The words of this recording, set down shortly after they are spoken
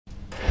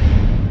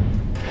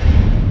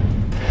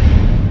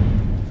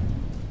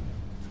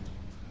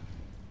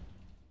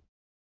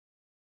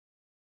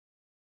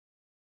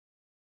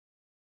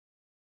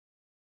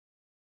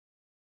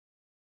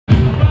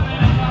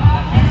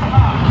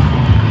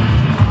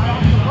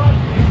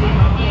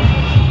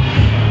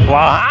Well,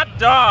 hot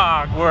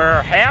dog!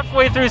 We're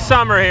halfway through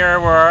summer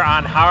here. We're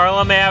on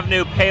Harlem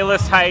Avenue,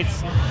 Palos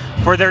Heights,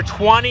 for their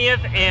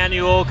 20th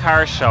annual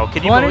car show.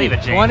 Can you believe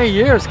it, James? 20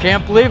 years,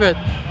 can't believe it.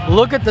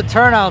 Look at the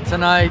turnout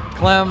tonight,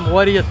 Clem.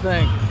 What do you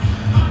think?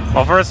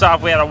 Well, first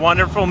off, we had a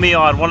wonderful meal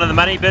at one of the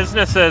many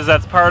businesses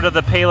that's part of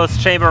the Palos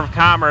Chamber of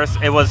Commerce.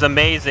 It was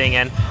amazing,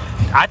 and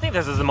I think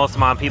this is the most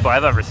amount of people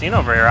I've ever seen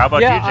over here. How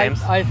about you,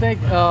 James? I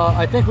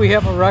think we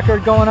have a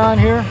record going on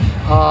here.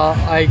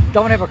 I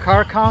don't have a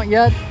car count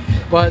yet,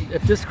 but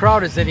if this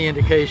crowd is any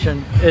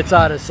indication, it's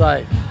out of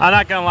sight. I'm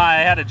not gonna lie,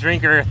 I had a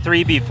drink or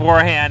three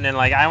beforehand, and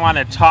I want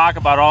to talk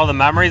about all the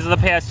memories of the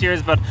past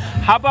years, but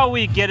how about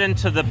we get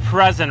into the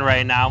present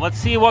right now? Let's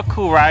see what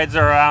cool rides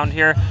are around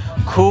here,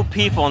 cool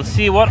people, and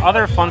see what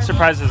other fun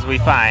surprises we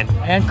find.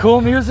 And cool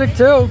music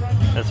too.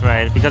 That's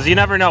right, because you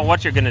never know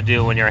what you're gonna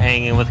do when you're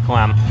hanging with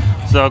Clem.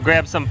 So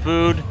grab some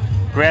food,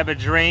 grab a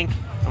drink,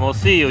 and we'll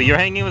see you. You're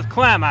hanging with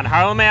Clem on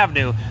Harlem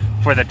Avenue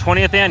for the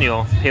 20th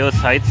annual Palos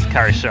Heights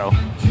Car Show.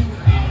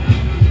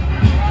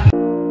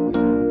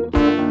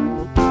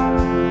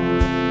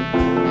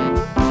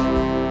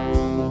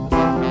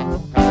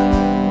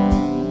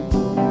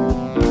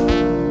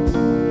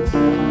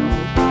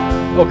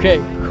 Okay,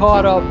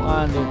 caught up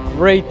on the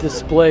great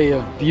display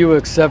of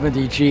Buick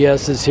 70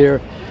 GSs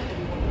here.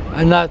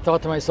 And I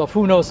thought to myself,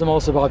 who knows the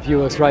most about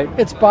Buicks, right?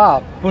 It's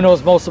Bob. Who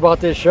knows most about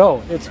this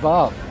show? It's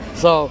Bob.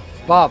 So,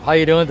 Bob, how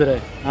you doing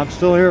today? I'm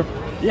still here.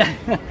 Yeah,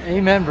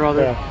 amen,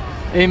 brother.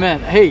 Yeah.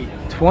 Amen. Hey,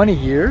 20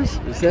 years?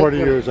 20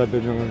 years I've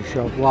been doing the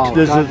show. Wow,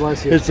 God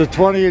bless you. It's the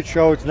 20th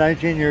show. It's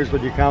 19 years,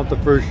 but you count the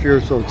first year,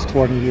 so it's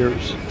 20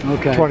 years.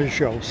 Okay. 20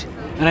 shows.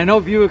 And I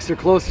know Buicks are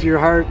close to your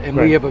heart, and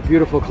we have a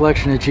beautiful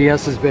collection of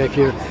GSs back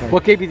here. Right.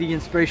 What gave you the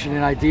inspiration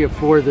and idea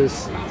for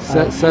this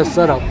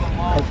setup?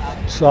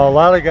 So a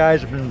lot of guys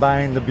have been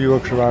buying the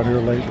Buicks around here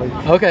lately.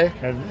 Okay.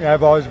 And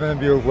I've always been a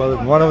Buick.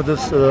 Well, one of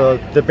this,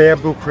 the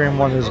bamboo cream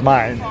one is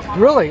mine.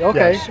 Really?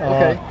 Okay. Yes.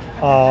 Okay.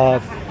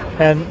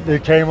 And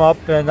it came up,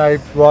 and I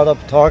brought up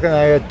talking.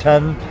 I had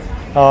 10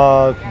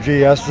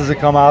 GSs that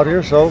come out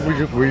here, so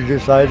we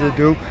decided to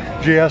do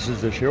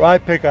GSs this year. I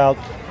pick out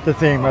the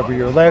theme every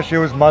year. Last year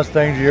was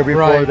Mustangs. The year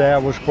before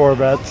that was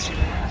Corvettes.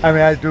 I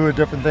mean, I do a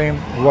different thing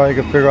where I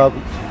can figure out.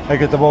 I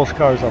get the most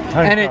cars up.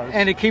 10 cars.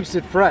 And it keeps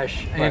it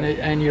fresh, and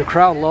and your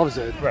crowd loves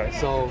it. Right.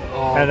 So.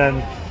 And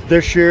then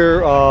this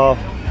year, I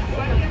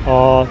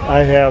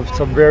have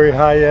some very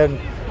high-end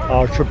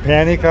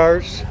Trapani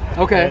cars.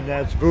 Okay. And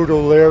that's Voodoo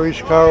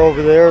Larry's car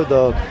over there,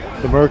 the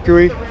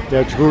Mercury.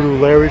 That's Voodoo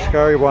Larry's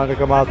car. He wanted to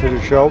come out to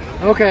the show.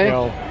 Okay. You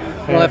know,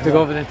 we'll have to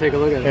go over there and take a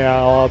look at it.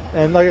 Yeah,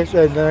 and like I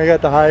said, then I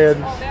got the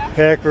high-end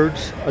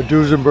Packards, a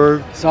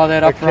Duesenberg, saw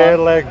that up front.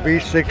 Cadillac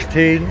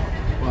V16,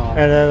 wow.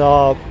 And then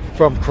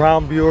from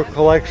Crown Buick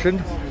Collection,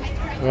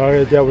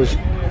 that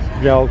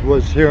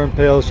was here in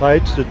Palos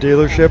Heights, the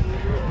dealership.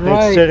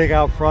 Right. It's sitting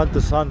out front.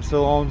 The son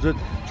still owns it.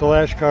 It's the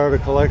last car of the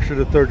collection,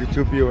 the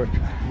 32 Buick.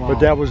 Wow. But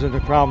that was in the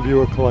Crown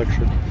Buick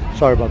Collection.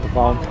 Sorry about the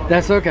phone.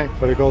 That's okay.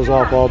 But it goes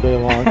off all day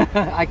long.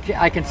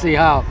 I can see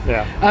how.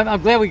 Yeah.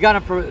 I'm glad we got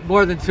him for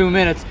more than 2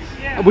 minutes.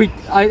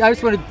 I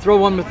just wanted to throw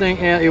one more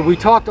thing. We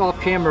talked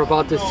off camera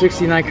about this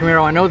 69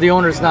 Camaro. I know the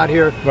owner's not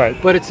here. Right.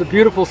 But it's a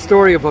beautiful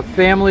story of a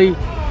family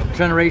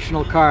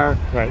generational car.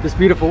 Right. This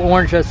beautiful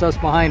orange SS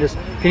behind us.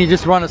 Can you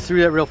just run us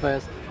through that real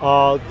fast?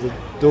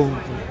 The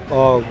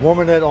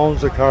woman that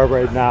owns the car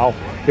right now,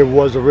 it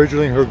was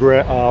originally her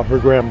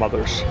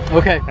grandmother's.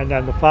 Okay. And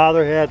then the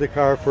father had the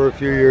car for a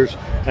few years,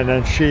 and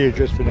then she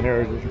just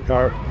inherited the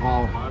car.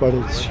 Wow. But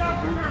it's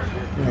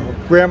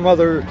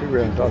grandmother to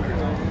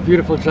granddaughter.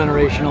 Beautiful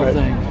generational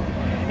thing.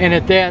 And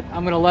at that,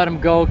 I'm going to let him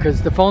go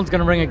because the phone's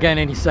going to ring again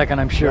any second,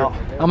 I'm sure.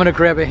 Yeah. I'm going to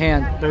grab a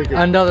hand. Thank you.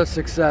 Another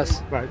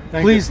success. Right.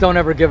 Please don't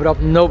ever give it up.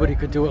 Nobody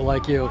could do it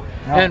like you.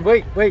 No. And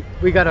wait,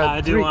 we got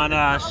I do want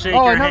to shake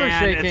your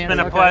hand. It's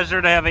been a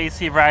pleasure to have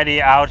AC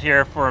Variety out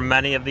here for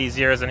many of these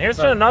years, and here's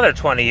to another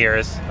 20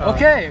 years.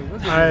 Okay.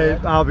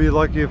 I'll be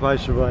lucky if I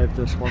survive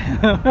this one.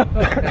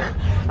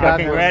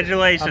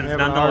 Congratulations,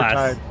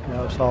 nonetheless.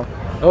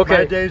 Okay.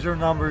 My days are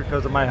numbered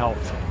because of my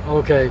health.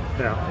 Okay.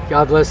 Yeah.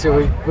 God bless you.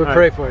 We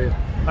pray for you.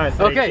 All right,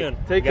 okay.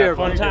 Take care.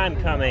 Fun time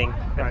coming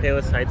at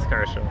Palos Heights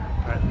Car Show. All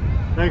right.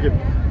 Thank you.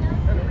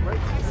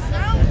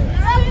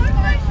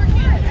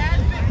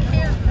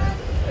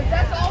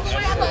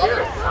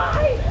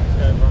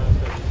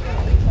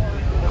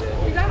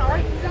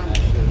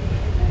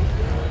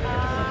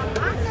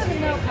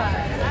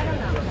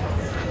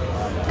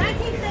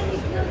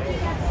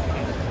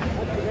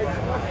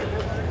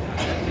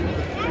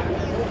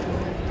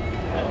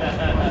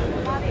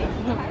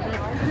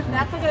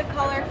 That's a good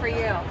color for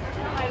you.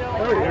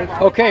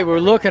 Okay, we're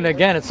looking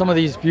again at some of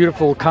these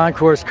beautiful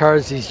concourse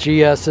cars, these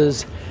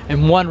GSs,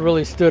 and one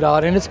really stood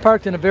out, and it's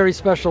parked in a very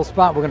special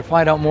spot. We're going to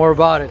find out more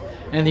about it.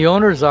 And the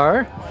owners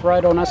are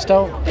Fred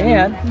Onesto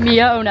and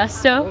Mia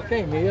Onesto.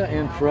 Okay, Mia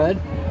and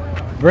Fred.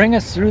 Bring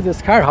us through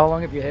this car. How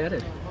long have you had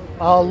it?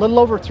 A little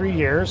over 3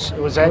 years.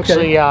 It was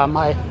actually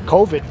my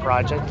COVID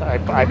project.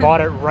 I bought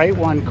it right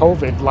when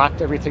COVID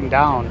locked everything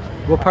down.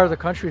 What part of the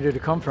country did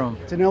it come from?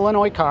 It's an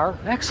Illinois car.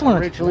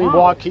 Excellent. Originally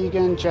Wow.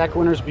 Waukegan, Jack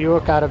Winters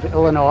Buick out of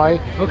Illinois.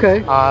 Okay.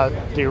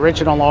 The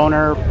original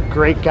owner,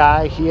 great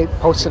guy. He had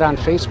posted on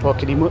Facebook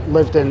and he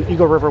lived in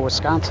Eagle River,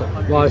 Wisconsin.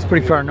 Well, it's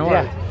pretty far north.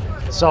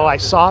 Yeah. So I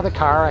saw the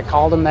car. I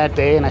called him that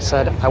day and I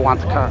said, I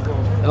want the car.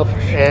 Oh, for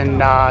sure.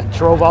 And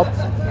drove up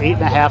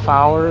 8.5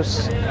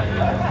 hours,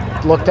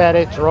 looked at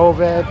it, drove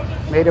it,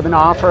 made him an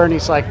offer, and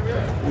he's like,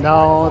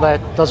 no, that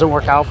doesn't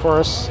work out for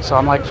us. So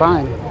I'm like,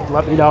 fine,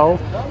 let me know.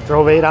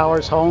 Drove 8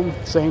 hours home,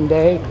 same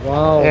day.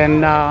 Wow.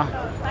 And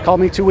called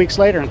me 2 weeks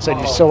later and said,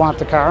 you still want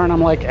the car? And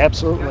I'm like,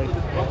 absolutely.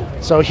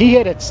 So he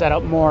had it set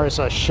up more as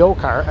a show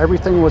car.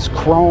 Everything was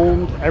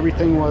chromed,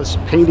 everything was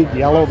painted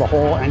yellow, the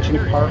whole engine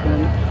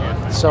compartment.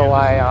 So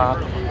I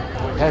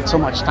had so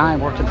much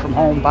time working from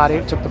home.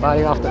 Took the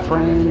body off the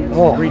frame,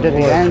 redid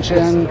the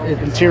engine,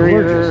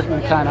 interior,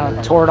 and kind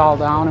of tore it all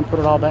down and put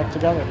it all back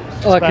together.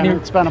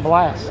 It's been a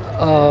blast.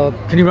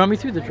 Can you run me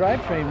through the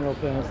drivetrain real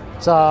fast?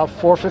 It's a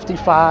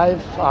 455,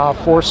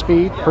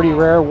 4-speed, pretty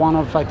rare, one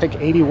of I think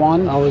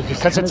 81.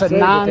 Because it's a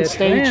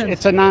non-stage.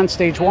 It's a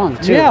non-stage one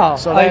too. Yeah,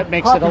 so that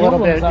makes it a little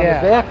bit. On the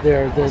back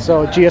there.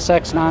 So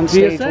GSX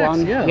non-stage GSX,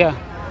 one. Yeah.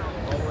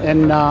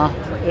 And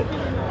it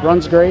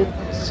runs great.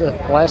 It's a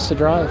blast to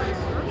drive.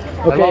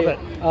 Okay. I love it.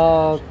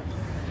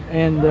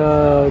 And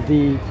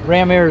the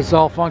ram air is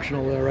all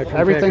functional there, right?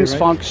 Everything's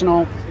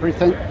functional.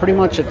 Pretty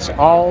much it's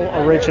all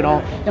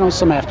original. You know,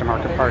 some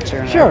aftermarket parts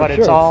here and there, but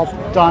it's all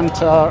done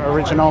to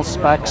original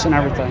specs and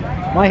everything.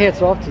 My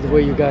hat's off to the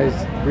way you guys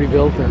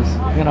rebuilt this.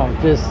 You know,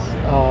 just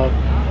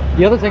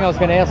the other thing I was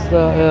going to ask,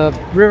 the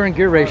rear and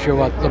gear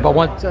ratio,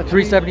 about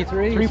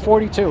 373?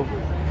 342.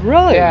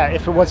 Really? Yeah,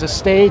 if it was a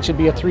stage, it'd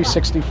be a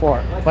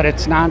 364. But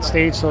it's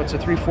non-stage, so it's a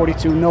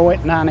 342,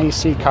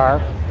 non-AC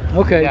car.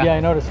 Okay, yeah, I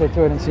noticed that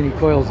too. I didn't see any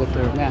coils up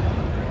there. Yeah.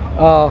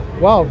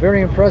 Wow,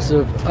 very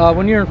impressive.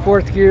 When you're in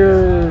fourth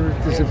gear,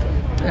 is it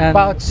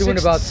about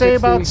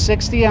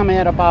 60? I'm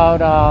at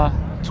about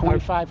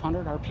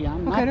 2,500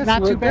 RPM. Okay,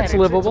 not too bad. That's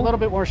livable. It's a little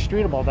bit more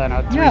streetable than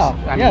a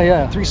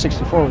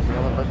 364 would be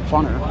a little bit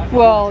funner.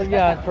 Well,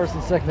 yeah, first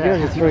and second gear,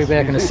 just throw you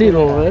back in the seat a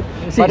little bit.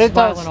 But it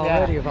does.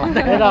 Already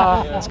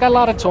about it's got a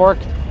lot of torque.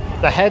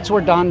 The heads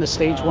were done, the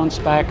stage 1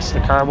 specs. The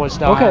car was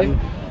done. Okay.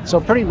 So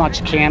pretty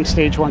much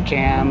stage 1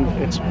 cam.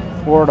 It's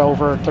bored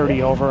over,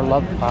 30 over,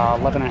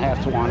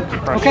 11.5 to 1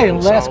 compression. Okay,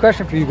 and last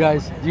question for you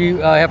guys. Do you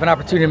have an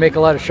opportunity to make a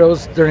lot of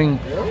shows during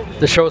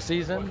the show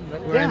season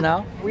that we're in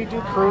now? We do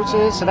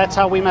cruises, so that's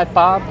how we met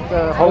Bob,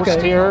 the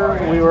host here.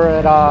 We were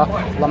at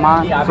Le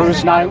Mans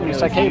cruise night, and he's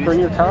like, hey, bring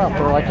your car up.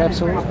 We're like,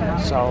 absolutely.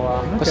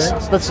 So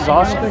this is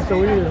awesome. I don't think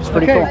so either. It's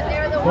pretty cool.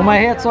 Well, my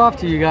hat's off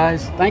to you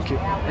guys. Thank you.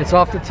 It's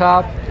off the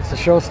top. It's a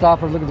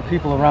showstopper. Look at the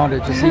people around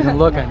it, just even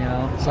looking, you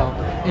know. So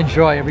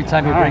enjoy every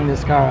time you bring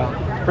this car out.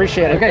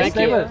 Appreciate it. Okay, Thank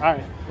stay you. with us. All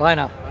right. Bye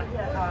now.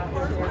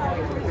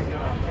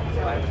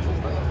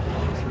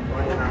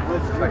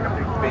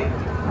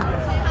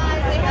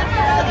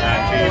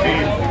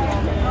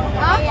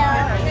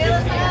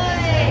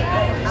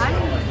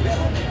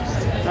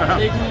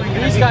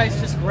 These guys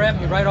just grabbed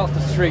me right off the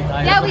street.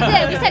 Yeah, we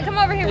did. We said, come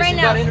over here right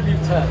now. Interview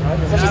Ted, right?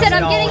 She said,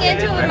 I'm getting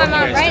into it with my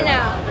mom right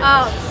now.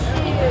 Oh.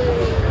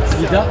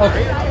 You done?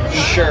 Okay.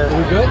 Sure. Are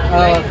we good?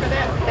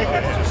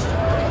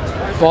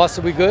 Boss,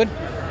 are we good?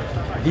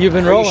 You've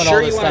been rolling all this time.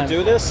 Are you sure you want to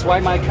do this? Why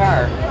my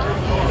car?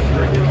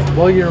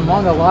 Well, you're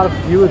among a lot of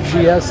Buick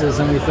GSs,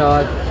 and we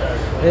thought,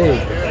 hey,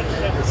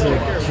 it's a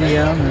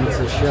GM and it's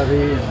a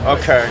Chevy. And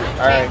Okay,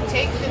 all right.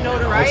 Take the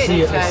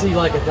notoriety. I see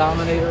like a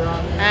Dominator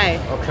on there. Hey.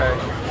 Okay.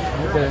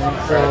 Okay,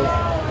 so,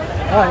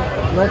 all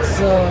right, let's,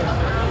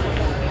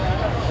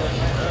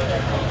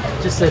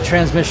 just the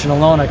transmission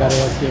alone, I gotta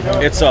ask you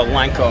about. It's a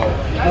Lenko.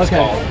 It's Okay.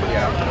 called,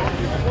 yeah.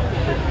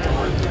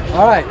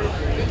 All right,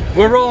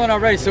 we're rolling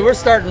already, so we're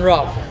starting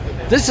rough.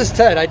 This is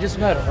Ted. I just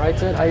met him, right,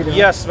 Ted? How you doing?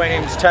 Yes, my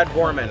name's Ted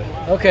Borman.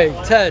 Okay,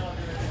 Ted,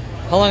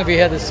 how long have you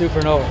had this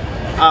Supernova?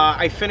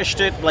 I finished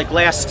it like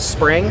last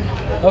spring,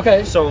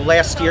 Okay, so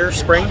last year,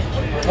 spring.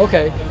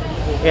 okay.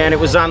 And it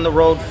was on the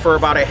road for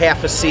about a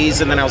half a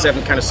season, then I was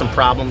having kind of some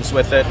problems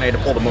with it, and I had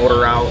to pull the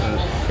motor out, and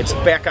it's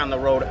back on the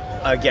road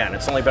again.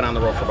 It's only been on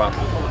the road for about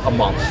a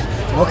month.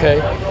 Okay.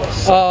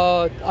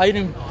 I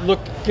didn't look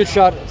good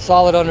shot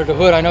solid under the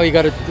hood. I know you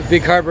got a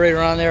big carburetor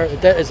on there.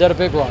 Is that a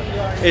big block?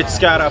 It's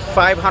got a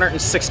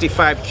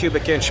 565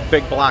 cubic inch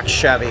big block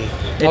Chevy.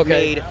 It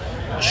made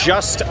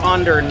just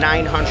under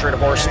 900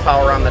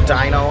 horsepower on the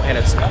dyno, and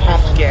it's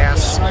pump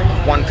gas,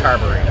 1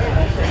 carburetor.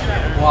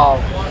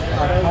 Wow.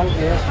 Pump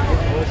gas?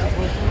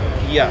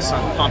 Yes,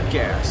 on pump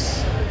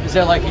gas. Is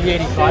that like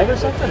E85 or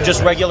something?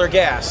 Just regular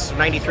gas,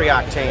 93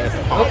 octane at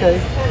the pump.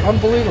 Okay,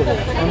 unbelievable,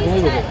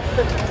 unbelievable.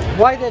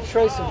 Why that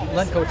choice of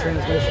Lenko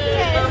transmission?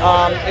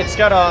 It's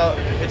got a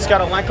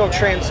Lenko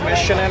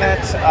transmission in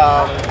it.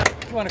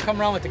 If you want to come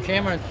around with the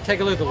camera and take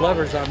a look at the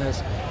levers on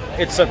this,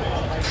 It's a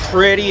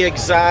pretty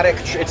exotic.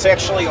 It's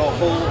actually a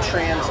whole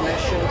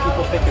transmission.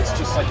 People think it's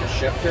just like a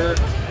shifter.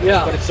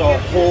 Yeah. But it's a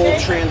whole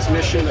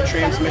transmission. The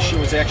transmission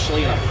was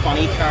actually in a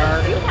funny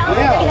car.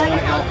 Yeah. Own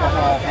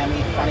alcohol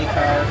Hemi funny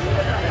car.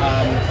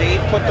 They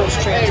put those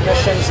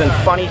transmissions in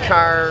funny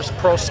cars,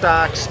 pro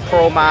stocks,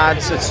 pro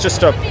mods. It's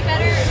just a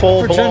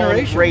full-blown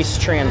race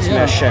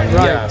transmission. Yeah,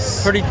 right.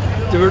 Yes. Pretty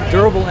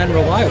durable and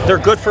reliable. They're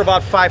good for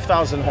about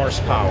 5,000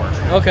 horsepower.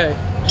 Okay.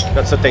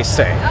 That's what they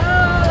say.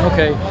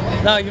 Okay.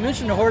 Now you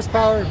mentioned the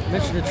horsepower, you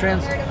mentioned the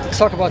trans. Let's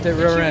talk about that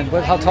rear end.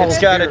 How tall is it?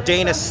 It's got a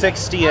Dana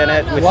 60 in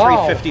it with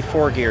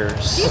 354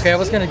 gears. Okay, I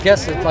was going to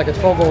guess it's like a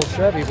 12-volt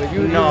Chevy, but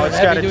no, it's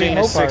got a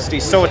Dana 60.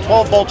 So a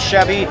 12-volt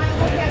Chevy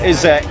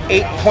is a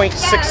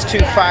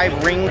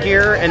 8.625 ring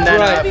gear, and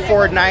then a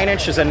Ford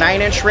 9-inch is a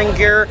 9-inch ring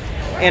gear,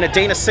 and a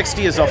Dana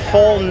 60 is a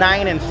full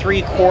 9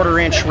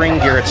 3/4 inch ring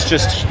gear. It's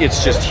just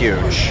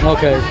huge.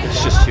 Okay.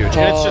 It's just huge,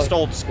 and it's just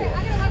old school.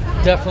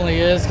 Definitely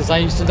is, because I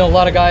used to know a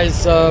lot of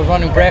guys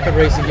running bracket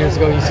racing years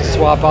ago used to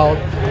swap out,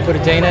 put a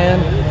Dana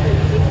in.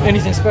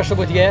 Anything special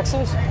with the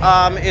axles?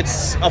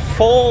 It's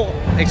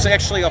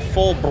actually a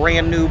full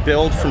brand new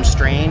build from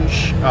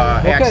Strange,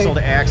 axle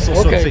to axle.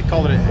 So they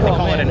call it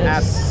an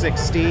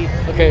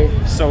S60. Okay.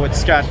 So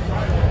it's got,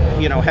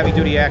 heavy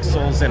duty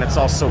axles, and it's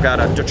also got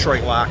a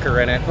Detroit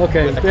locker in it.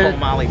 Okay. With a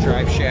chromoly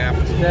drive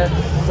shaft. That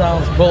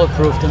sounds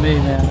bulletproof to me,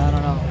 man. I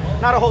don't know.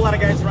 Not a whole lot of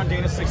guys run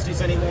Dana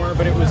 60s anymore,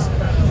 but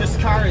this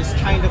car is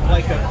kind of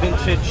like a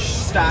vintage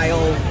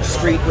style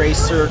street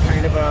racer,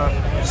 kind of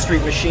a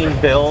street machine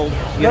build,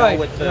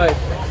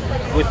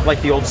 with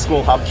like the old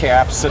school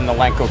hubcaps and the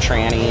Lenko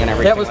tranny and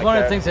everything. That was one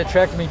of the things that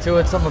attracted me to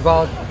it. Something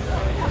about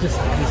just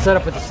the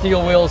setup with the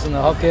steel wheels and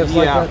the hubcaps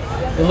like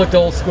that. It looked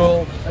old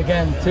school.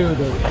 Again, too,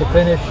 the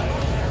finish.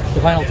 The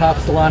vinyl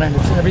top's still on it.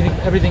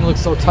 Everything looks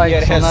so tight,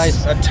 it so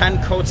has nice.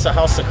 10 coats of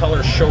House of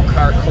Colors show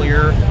car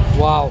clear.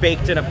 Wow.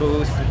 Baked in a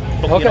booth,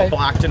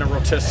 blocked in a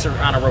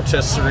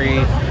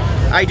rotisserie.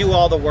 I do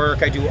all the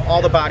work. I do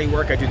all the body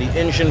work. I do the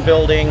engine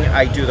building.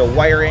 I do the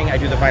wiring. I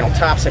do the vinyl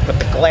tops. I put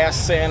the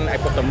glass in. I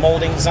put the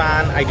moldings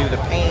on. I do the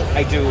paint.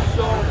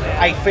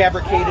 I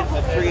fabricated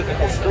the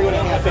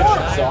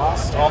 3.5-inch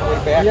exhaust all the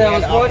way back. Yeah, I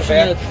was watching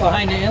it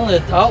behind the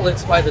inlet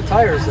outlets by the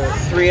tires there.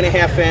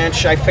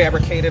 3.5-inch. I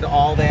fabricated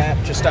all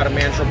that just out of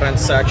mandrel bent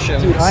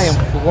sections. Dude, I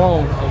am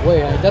blown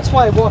away. That's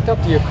why I walked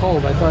up to your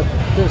cove. I thought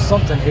there's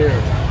something here.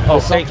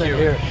 Thank you.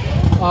 Here.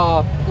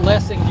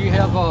 Last thing, do you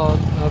have a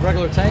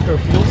regular tank or a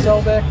fuel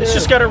cell back there? It's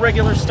just got a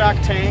regular stock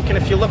tank, and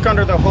if you look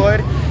under the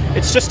hood,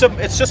 it's just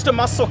a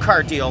muscle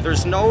car deal.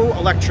 There's no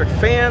electric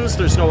fans,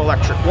 there's no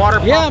electric water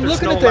pump. Yeah, I'm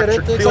looking at that.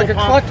 It's like a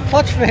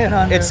clutch fan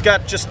on there. It's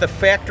got just the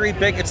factory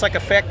it's like a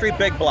factory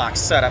big block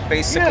setup,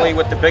 basically,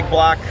 with the big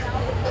block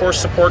core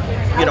support,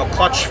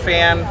 clutch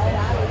fan.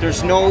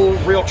 There's no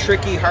real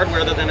tricky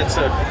hardware other than it's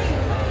a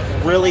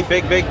really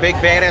big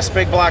badass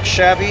big block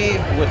Chevy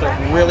with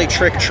a really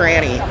trick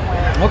tranny.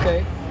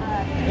 Okay.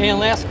 And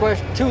last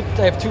question,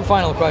 I have two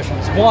final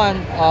questions. One,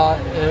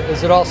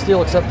 is it all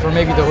steel except for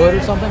maybe the hood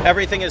or something?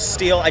 Everything is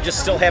steel. I just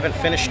still haven't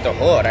finished the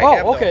hood. I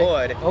have the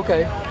hood.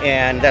 Okay.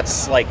 And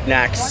that's like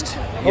next.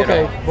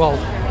 Okay. Well,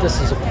 this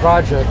is a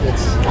project.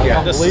 It's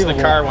unbelievable. This is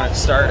the car when it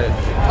started.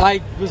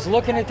 I was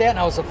looking at that and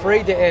I was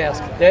afraid to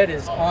ask. That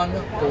is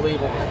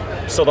unbelievable.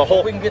 So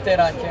we can get that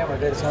on camera.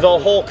 The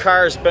whole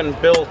car's been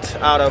built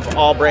out of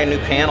all brand new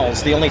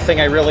panels. The only thing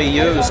I really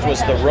used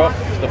was the roof,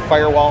 the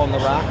firewall, and the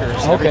rockers.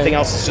 Okay. Everything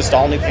else is just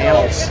all new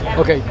panels.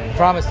 Okay.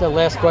 Promise that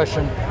last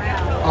question.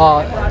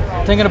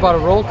 Thinking about a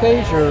roll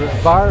cage or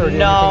bar? Or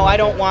no, I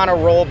don't want a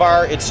roll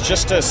bar. It's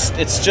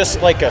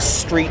just like a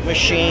street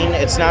machine.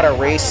 It's not a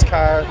race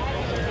car.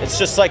 It's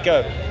just like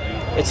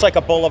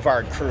a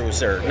boulevard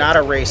cruiser, not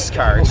a race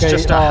car. It's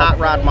just a hot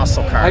rod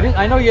muscle car.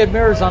 I know you had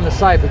mirrors on the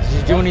side, but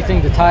did you do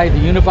anything to tie the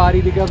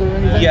unibody together or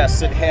anything?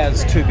 Yes, it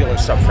has tubular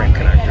subframe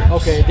connectors.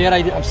 Okay, Dad,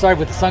 I'm sorry,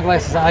 with the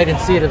sunglasses, I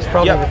didn't see it. It was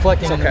probably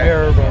reflecting in the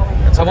mirror,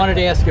 but I wanted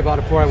to ask you about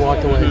it before I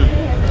walked away.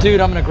 Dude,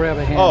 I'm going to grab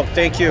a hand. Oh,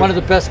 thank you. One of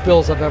the best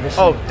bills I've ever seen.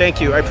 Oh,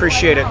 thank you. I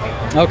appreciate it.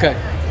 Okay.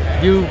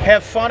 You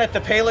have fun at the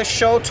Palos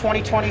Show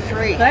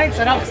 2023. Thanks,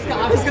 and I was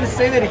going to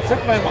say that he took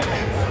my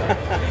line.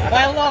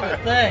 I love it.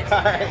 Thanks.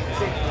 All right.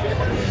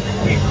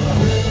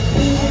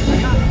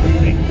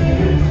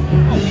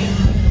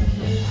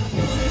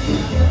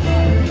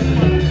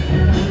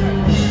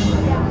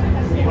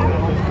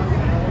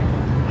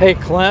 Hey,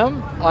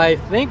 Clem, I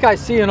think I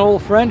see an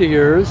old friend of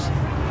yours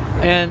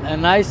and a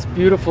nice,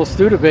 beautiful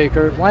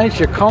Studebaker. Why don't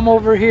you come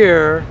over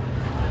here?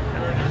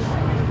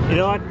 You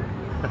know what?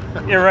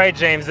 You're right,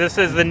 James. This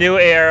is the new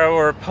era.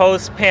 We're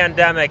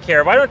post-pandemic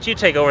here. Why don't you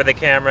take over the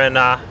camera and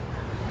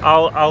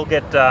I'll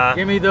get...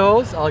 Give me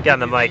those. I'll get on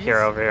the mic here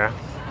over here.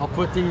 I'll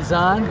put these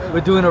on.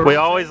 We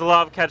always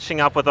love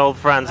catching up with old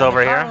friends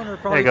over here.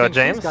 There you go,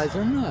 James. These guys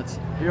are nuts.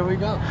 Here we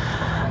go.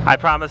 I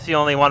promise you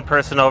only one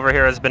person over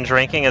here has been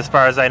drinking as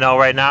far as I know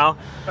right now.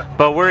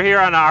 But we're here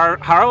on our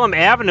Harlem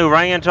Avenue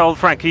running into old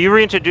friend. Can you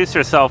reintroduce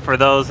yourself for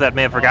those that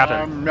may have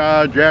forgotten?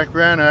 I'm Jack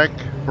Van Eck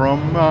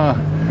from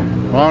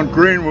Mount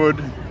Greenwood.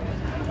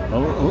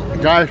 a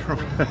guy from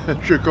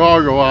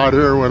Chicago out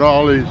here with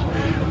all these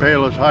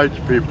Palos Heights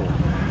people.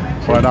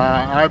 But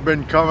I've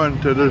been coming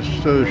to this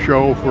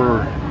show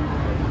for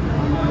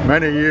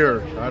many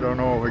years. I don't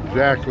know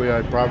exactly.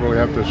 I probably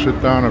have to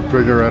sit down and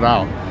figure it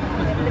out.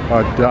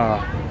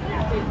 But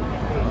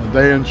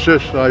they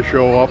insist I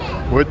show up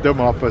with the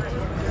Muppets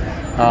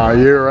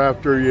year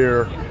after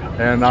year,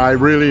 and I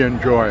really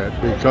enjoy it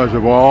because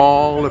of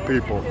all the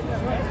people.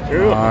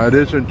 It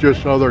isn't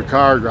just other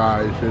car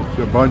guys, it's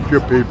a bunch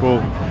of people,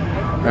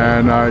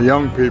 and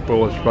young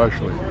people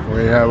especially.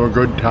 We have a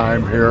good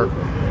time here,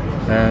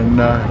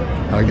 and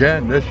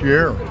again this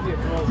year,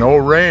 no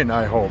rain,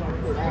 I hope.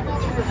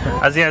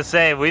 I was going to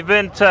say, we've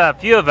been to a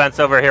few events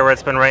over here where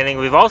it's been raining.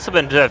 We've also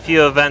been to a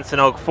few events in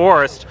Oak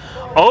Forest,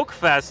 Oak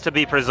Fest to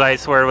be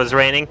precise, where it was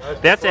raining.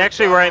 That's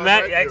actually where I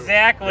met you.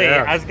 Exactly,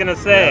 yeah. I was going to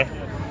say.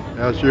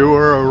 Yeah. Yes, you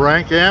were a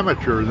rank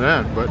amateur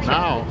then, but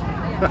now.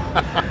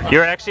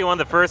 You're actually one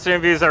of the first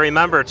interviews I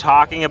remember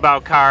talking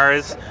about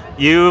cars.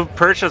 You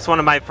purchased one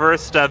of my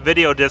first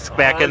video discs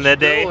back in the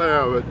day. I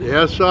still have it.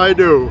 Yes, I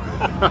do.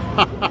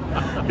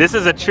 This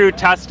is a true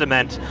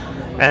testament.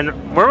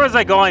 And where was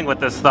I going with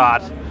this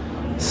thought?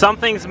 Some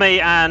things may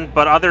end,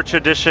 but other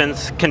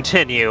traditions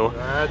continue.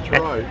 That's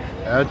right.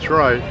 That's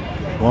right.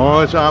 As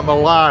long as I'm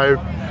alive,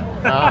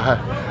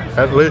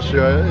 at least,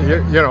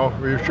 you know,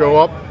 you show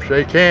up,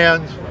 shake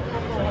hands,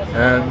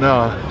 and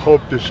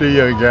hope to see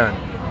you again.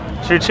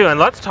 True. And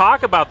let's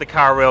talk about the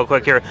car real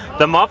quick here.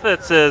 The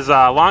Muppets is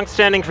a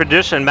long-standing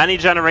tradition. Many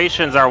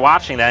generations are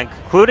watching that,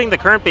 including the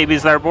current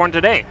babies that are born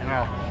today.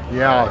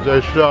 Yeah,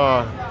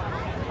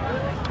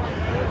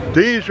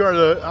 these are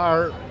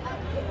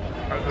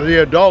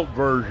the adult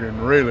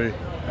version, really.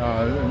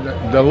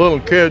 The little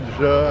kids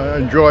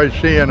enjoy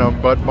seeing them,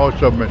 but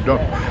most of them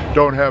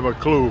don't have a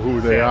clue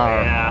who they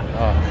are.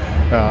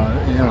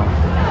 Yeah. You know,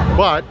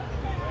 but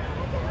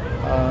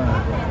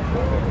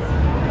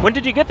when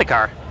did you get the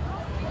car?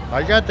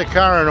 I got the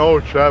car in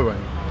 '07,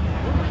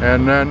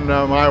 and then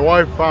my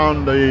wife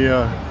found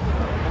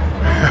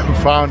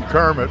found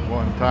Kermit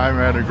one time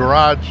at a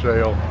garage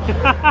sale,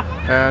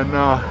 and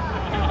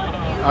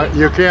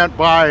you can't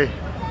buy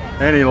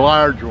any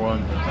large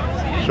ones,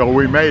 so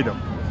we made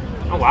them.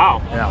 Oh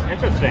wow! Yeah,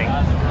 interesting.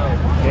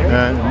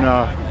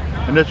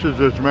 And this is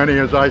as many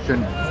as I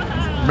can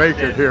make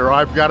it here.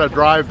 I've got to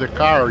drive the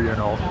car, you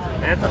know.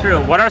 That's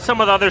true. What are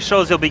some of the other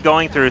shows you'll be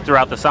going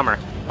throughout the summer?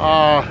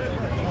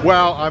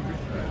 Well,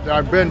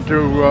 I've been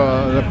to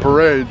the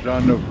parades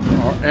on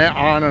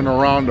and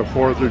around the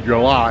 4th of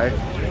July,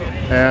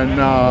 and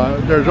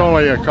there's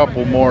only a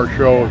couple more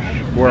shows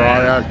where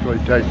I actually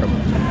take them.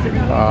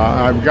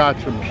 I've got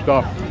some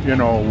stuff, you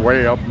know,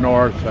 way up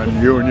north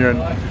and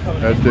Union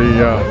at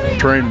the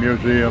train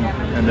museum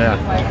and that,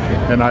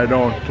 and I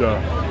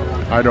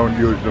don't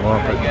use them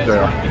up at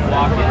there.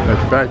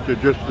 In fact,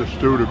 it's just the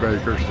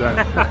Studebakers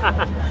then.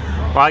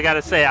 Well, I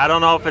gotta say, I don't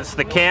know if it's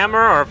the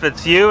camera or if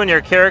it's you and your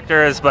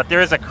characters, but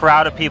there is a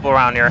crowd of people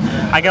around here.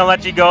 I'm gonna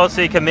let you go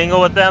so you can mingle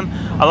with them.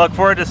 I look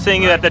forward to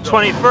seeing you at the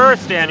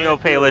 21st annual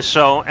Palos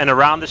show and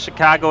around the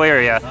Chicago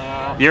area.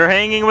 You're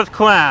hanging with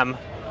Clem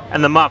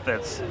and the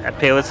Muppets at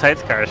Palos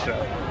Heights Car Show.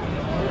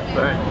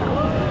 Thanks.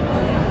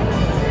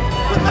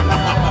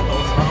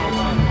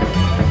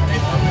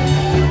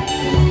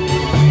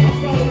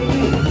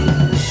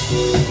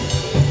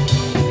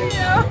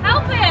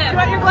 Help him! You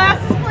want your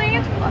glasses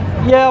cleaned?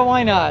 Yeah,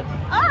 why not?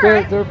 All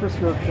right. They're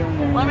prescription.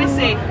 And Let me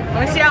see.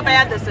 Let me see how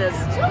bad this is.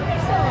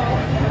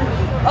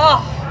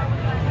 Oh.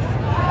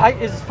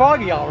 It's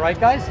foggy out, right,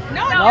 guys?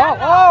 No.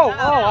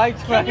 I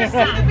Can you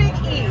see the big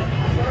E?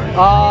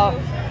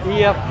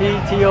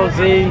 EFPTOZ.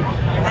 Hey.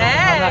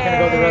 I'm not going to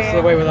go the rest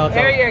of the way without that.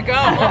 There you go.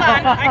 Hold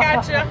on.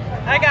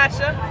 I got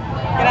you.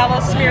 Get all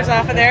those smears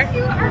off of there.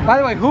 By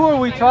the way, who are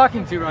we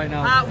talking to right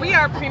now? We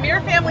are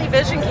Premier Family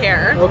Vision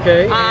Care.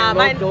 Okay,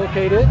 and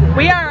located?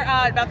 We are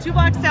about 2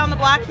 blocks down the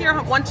block here,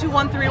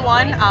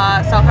 12131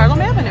 South Harlem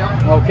Avenue.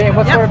 Okay, and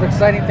what sort of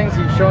exciting things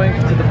are you showing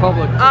to the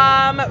public?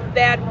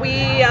 That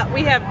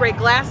we have great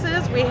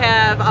glasses. We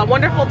have a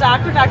wonderful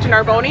doctor, Dr.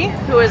 Narboni,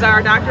 who is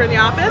our doctor in the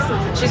office.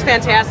 She's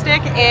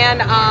fantastic,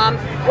 and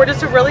we're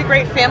just a really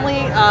great family.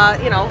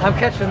 You know, I'm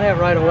catching that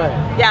right away.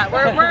 Yeah,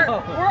 we're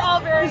all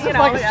very. This is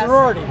like a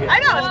sorority here. I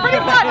know, it's pretty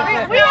fun.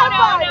 We have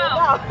fun.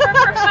 No.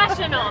 We're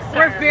professionals,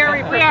 sir. We're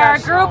very professional. We are a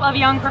group of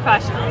young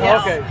professionals.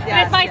 Yes. Okay.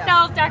 Yes, it's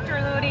myself,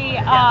 Dr. Ludi.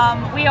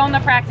 We own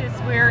the practice.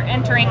 We're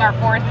entering our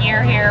 4th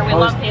year here. We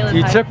love Palos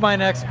You Heights. took my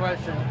next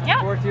question.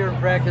 Yeah. 4th year in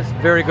practice,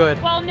 very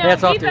good. Well, no,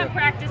 Hats off we've to been you.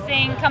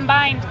 practicing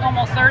combined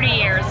almost 30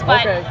 years,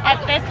 but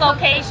at this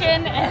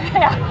location,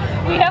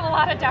 we have a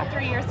lot of doctor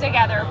years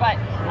together, but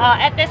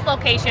at this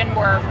location,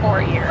 we're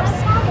 4 years.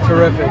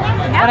 Terrific.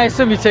 And I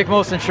assume you take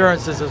most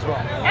insurances as well.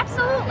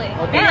 Absolutely.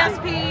 Okay.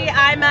 BSP,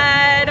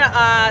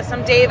 IMED,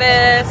 some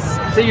Davis.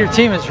 So your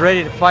team is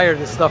ready to fire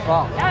this stuff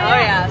off. Oh,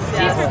 yes.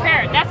 Yes. She's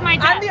prepared. That's my my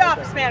desk. I'm the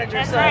office manager.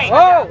 That's so right.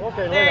 Oh,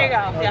 okay. there you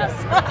go. Okay.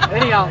 Yes.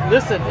 Anyhow,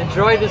 listen,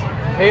 enjoy this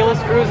Palos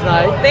Cruise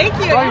night. Thank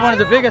you. Probably one of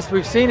the biggest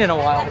we've seen in a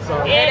while.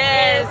 So. It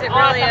is. is It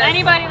awesome. really is.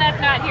 Anybody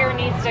that's not here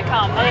needs to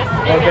come. This is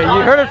Okay, you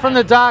awesome. heard it from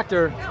the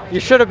doctor. You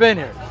should have been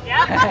here.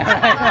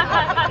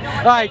 Yeah.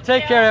 All right,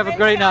 take care. Have a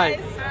great night.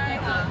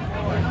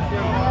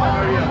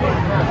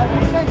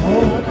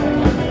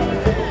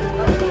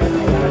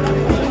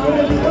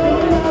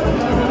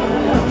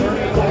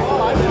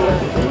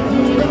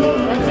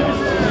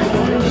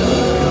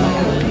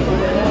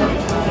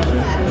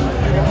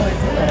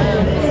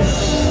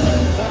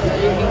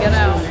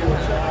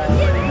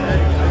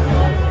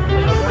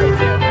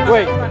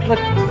 Wait,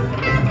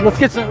 let's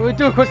get some. We'll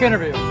do a quick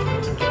interview.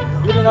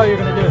 You didn't know you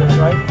were going to do this,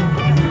 right?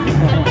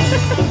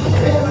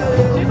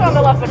 She's one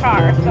that loves the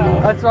car, so.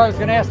 That's what I was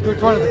going to ask.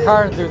 Which one is the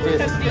car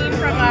enthusiast? Christine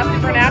from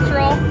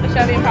Supernatural, the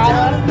Chevy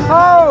Impala.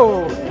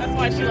 Oh! That's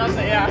why she loves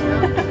it, yeah.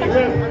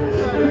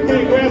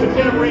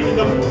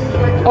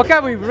 Okay,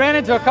 we ran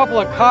into a couple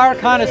of car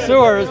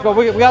connoisseurs, but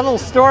we got a little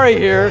story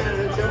here.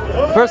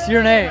 First,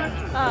 your name.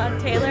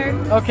 Taylor.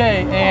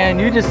 Okay, and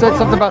you just said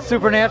something about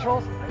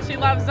Supernatural? She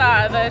loves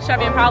the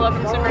Chevy Impala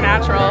from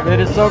Supernatural. It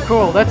is so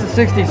cool. That's a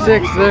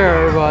 66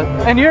 there, but.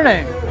 And your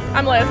name?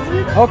 I'm Liz.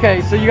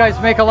 Okay, so you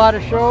guys make a lot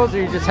of shows, or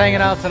are you just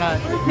hanging out tonight?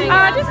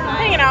 Just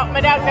hanging out.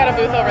 My dad's got a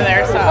booth over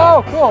there, so.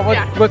 Oh, cool.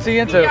 Yeah. What's he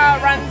into? He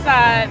runs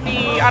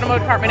the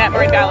automotive department at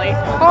Marine Valley.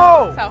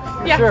 Oh! So,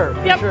 yeah.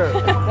 Sure, Yep. sure.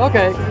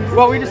 Okay.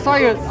 Well, we just saw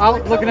you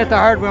out looking at the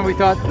hardware, and we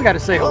thought, we got to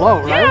say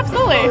hello, right? Yeah,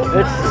 absolutely.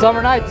 It's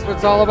summer nights, that's what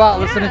it's all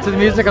about, listening to the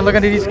music and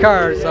looking at these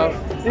cars. So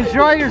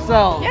enjoy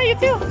yourself. Yeah, you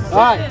too.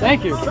 All right,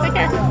 thank you. Take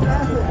care.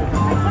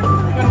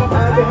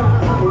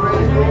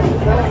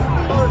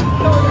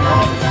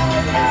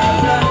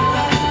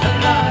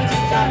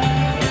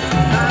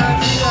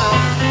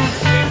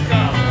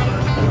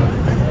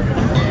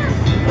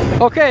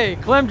 Okay,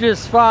 Clem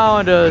just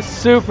found a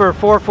super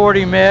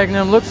 440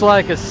 Magnum. Looks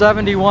like a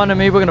 71 to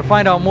me. We're going to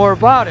find out more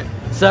about it.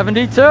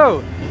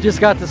 72. Just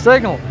got the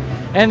signal.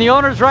 And the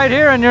owner's right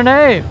here in your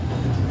name.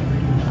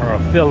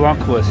 Phil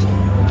Lundquist.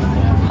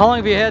 How long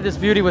have you had this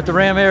beauty with the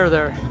Ram Air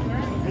there?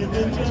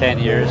 10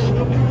 years.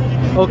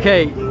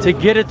 Okay, to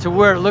get it to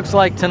where it looks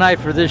like tonight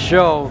for this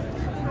show,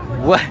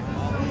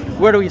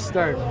 where do we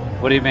start?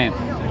 What do you mean?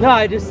 No,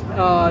 I just,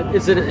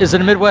 is it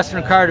a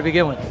Midwestern car to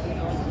begin with?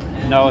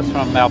 No, it's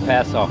from El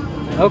Paso.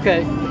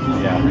 Okay.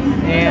 Yeah.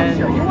 And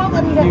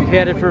you've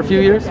had it for a few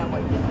years?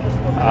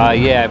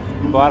 Yeah,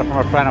 I bought it from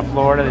a friend in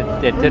Florida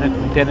that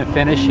didn't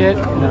finish it,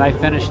 and then I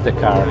finished the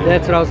car.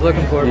 That's what I was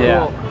looking for.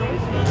 Yeah. Cool.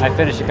 I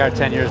finished the car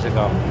 10 years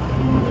ago.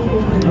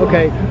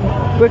 Okay,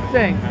 good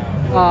thing.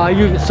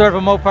 You sort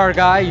of a Mopar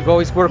guy? You've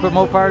always worked with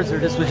Mopars, or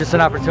this was just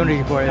an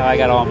opportunity for you? No, I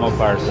got all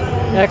Mopars.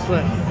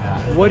 Excellent.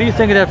 Yeah. What do you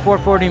think of that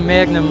 440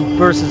 Magnum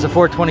versus a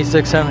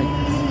 426 Hemi?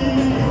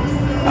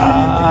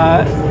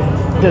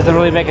 Doesn't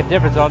really make a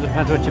difference. It all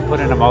depends what you put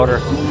in the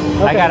motor.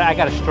 Okay. I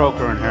got a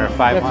stroker in here,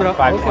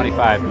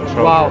 525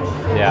 stroker. Wow.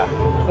 Yeah.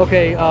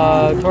 Okay,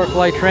 torque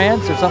light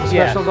trans or something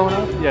special going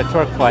on? Yeah,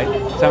 torque flight,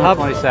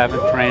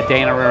 727,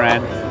 Dana rear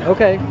end.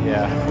 Okay.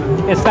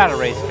 Yeah. It's not a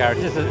race car.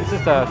 It's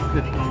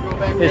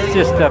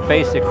just a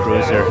basic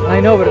cruiser. I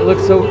know, but it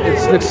looks so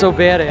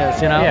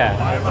badass, you know. Yeah.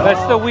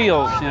 That's the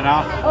wheels, you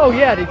know. Oh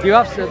yeah, they do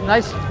have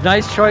nice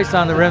choice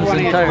on the rims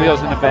and tires.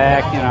 Wheels in the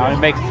back, you know. It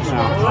makes, you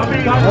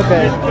know.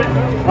 Okay.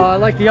 I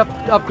like the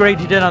upgrade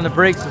you did on the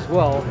brakes as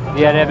well.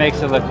 Yeah, that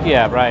makes it look.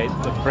 Yeah, right.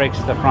 The brakes,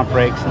 the front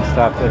brakes and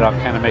stuff. It all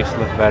kind of makes it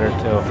look better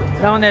too.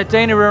 Now on that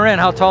Dana rear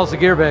end, how tall is the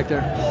gear back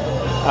there?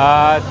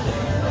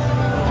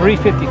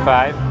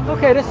 355.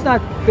 Okay, that's not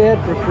bad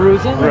for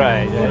cruising.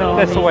 Right. You know,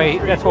 that's the way.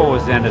 That's what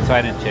was in it, so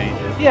I didn't change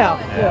it. Yeah.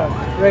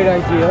 Great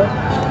idea.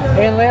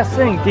 And last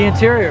thing, the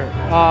interior.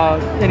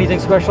 Anything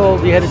special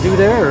you had to do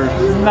there? Or?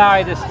 No,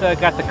 I just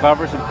got the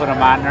covers and put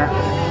them on there,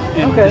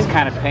 and just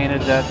kind of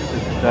painted the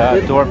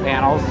door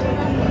panels.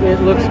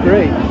 It looks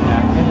great.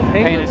 Yeah. And the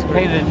paint looks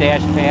great. Painted the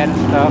dash pad and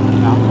stuff. You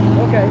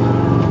know. Okay.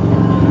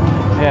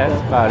 Yeah,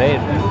 that's about it.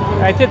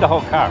 I did the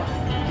whole car.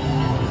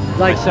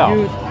 Like myself.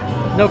 you,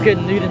 no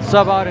kidding, you didn't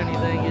sub out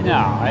anything. You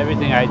No,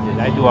 everything I did.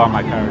 I do all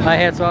my cars. My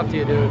hat's off to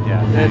you, dude.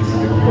 Yeah, That's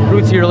the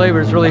fruits of your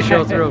labors really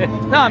show through.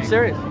 No, I'm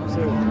serious.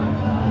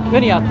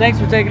 Anyhow, thanks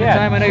for taking the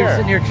time. I know you're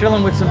sitting here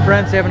chilling with some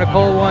friends, having a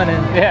cold one,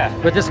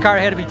 and but this car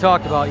had to be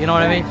talked about. You know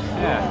what I mean?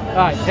 Yeah. All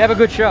right. Have a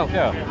good show.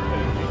 Yeah.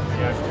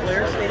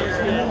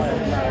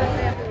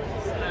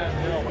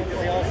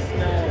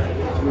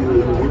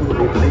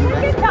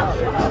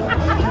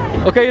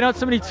 Okay, you know,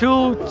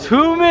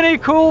 too many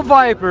cool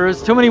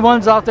Vipers, too many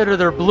ones out there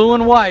that are blue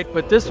and white,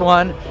 but this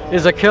one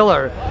is a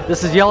killer.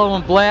 This is yellow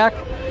and black.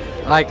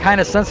 I kind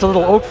of sense a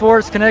little Oak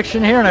Forest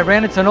connection here, and I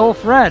ran into an old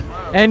friend.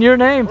 And your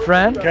name,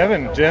 friend?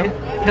 Kevin, Jim.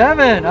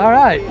 Kevin, all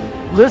right.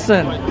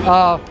 Listen,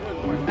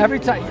 every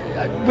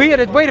time, we had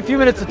to wait a few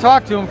minutes to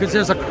talk to him because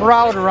there's a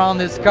crowd around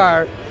this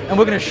car, and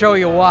we're going to show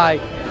you why.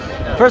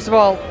 First of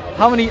all,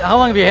 how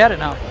long have you had it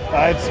now?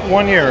 It's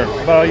 1 year,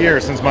 about a year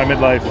since my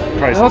midlife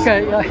crisis.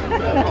 Okay.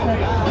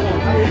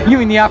 You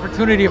mean the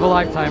opportunity of a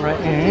lifetime, right?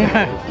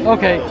 Mm-hmm.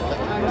 Okay.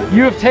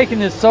 you have taken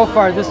this so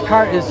far. This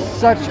car is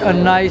such a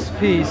nice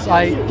piece.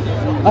 I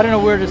don't know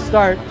where to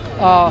start.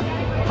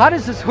 How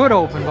does this hood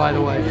open, by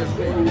the way?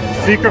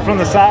 Secret from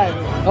the side.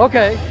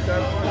 Okay.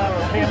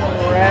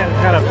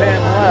 Kind of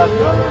pan left.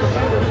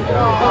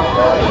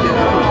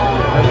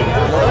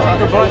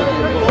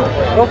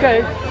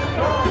 Okay.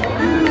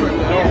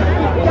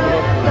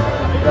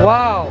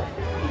 Wow.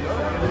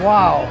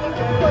 Wow.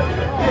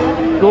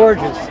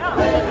 Gorgeous.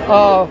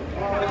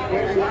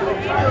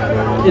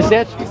 Is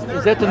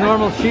that the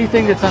normal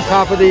sheathing that's on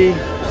top of the?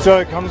 So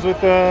it comes with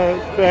the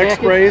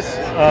X-Brace.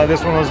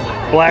 This one was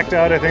blacked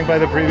out, I think, by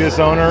the previous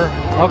owner.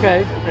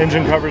 Okay.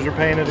 Engine covers are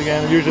painted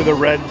again. Usually the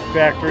red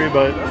factory,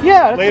 but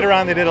yeah, later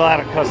on they did a lot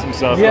of custom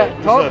stuff. Yeah,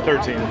 this is a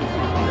 13.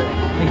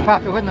 You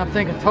pop the hood and I'm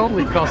thinking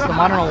totally custom.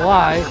 I don't know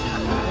why.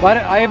 But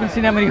I haven't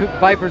seen that many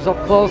Vipers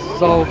up close,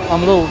 so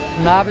I'm a little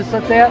novice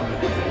at that.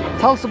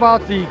 Tell us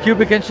about the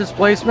cubic inch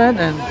displacement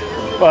and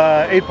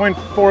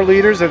 8.4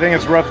 liters. I think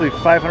it's roughly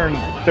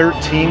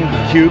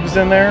 513 cubes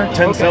in there.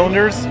 10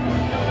 cylinders.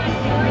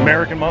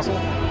 American muscle.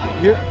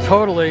 Yeah,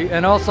 totally.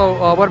 And also,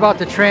 what about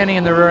the tranny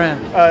in the rear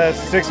end?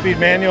 6-speed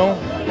manual,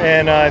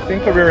 and I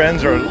think the rear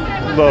ends are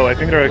low. I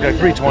think they're like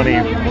 320.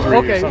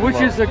 Okay, which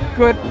is a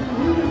good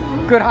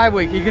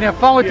highway. You can have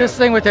fun with this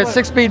thing with that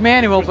 6-speed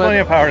manual. There's plenty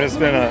of power to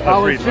spin a I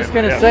was just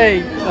going to say,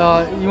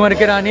 you want to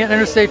get on the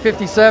Interstate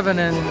 57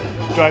 and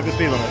drive the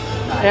speed limit.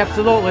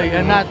 Absolutely,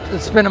 and not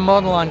spin a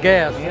muddle on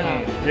gas. You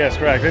know. Yes,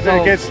 correct. It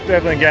gets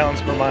definitely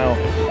gallons per mile.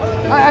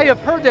 I have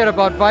heard that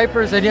about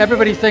Vipers, and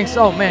everybody thinks,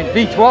 oh man,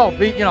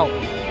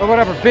 V12, or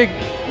whatever, big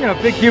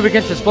cubic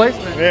inch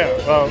displacement. Yeah,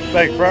 well,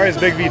 like Ferrari's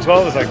big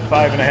V12 is like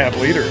 5.5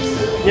 liters.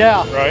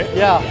 Yeah. Right?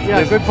 Yeah,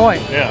 good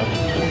point. Yeah.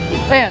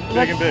 Man,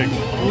 big.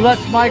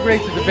 Let's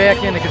migrate to the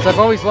back end, because I've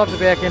always loved the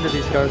back end of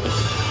these cars.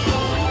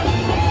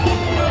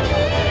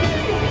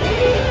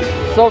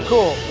 So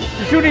cool.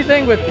 Did you do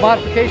anything with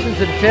modifications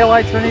to the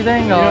taillights or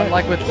anything,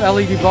 like with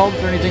LED bulbs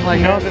or anything like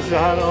that? No, this is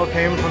how it all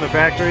came from the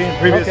factory.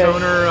 Previous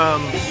owner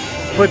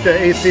put the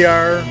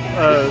ACR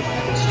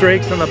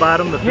strakes on the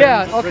bottom.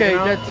 That's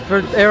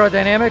for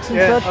aerodynamics and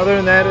such? Other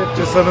than that, it's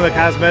just some of the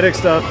cosmetic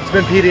stuff. It's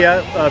been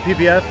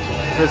PPF,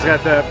 so it's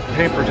got the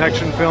paint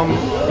protection film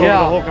over the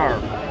whole car.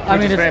 I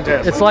mean, it's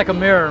fantastic. It's like a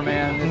mirror,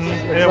 man.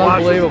 It's it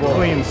unbelievable. Washes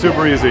clean,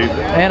 super easy.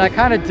 And I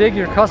kind of dig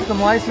your custom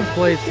license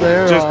plates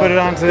there. Just put it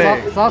on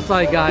today.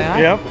 Southside guy, huh?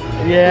 Yep.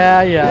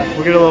 Yeah.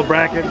 We'll get a little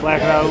bracket,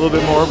 blacken out a little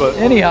bit more, but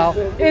anyhow,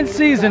 in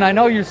season, I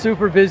know you're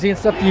super busy and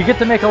stuff. You get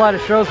to make a lot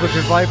of shows with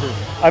your Vipers.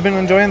 I've been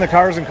enjoying the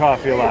Cars and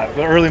Coffee a lot,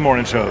 the early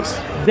morning shows.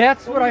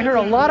 That's what I heard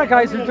a lot of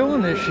guys are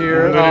doing this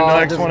year.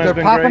 They're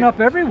popping up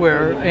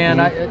everywhere,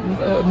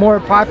 and more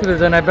popular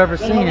than I've ever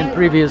seen in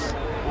previous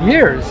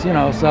years,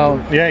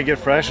 so. Yeah, you get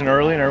fresh and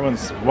early, and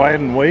everyone's wide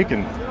and awake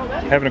and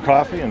having a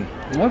coffee and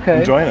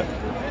enjoying it.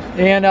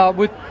 And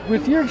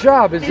with your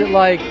job, is it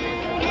like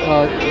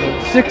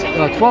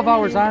 12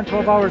 hours on,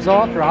 12 hours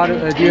off, or how do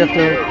you have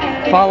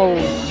to follow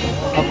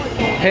a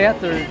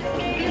path? Or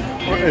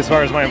as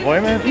far as my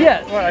employment?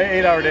 Yes. Well,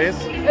 8-hour days.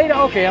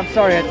 Okay, I'm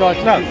sorry. I thought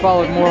you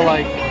followed more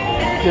like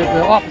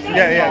the office.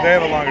 Yeah, they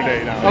have a longer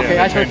day now. Okay,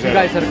 I thought you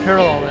guys had a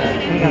parallel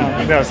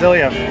there. No, still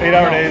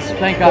 8-hour days,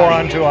 thank 4 God.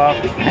 on, 2 off.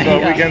 So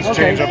weekends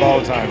change up all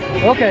the time.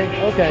 Okay.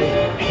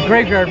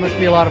 Graveyard must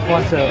be a lot of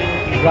fun too,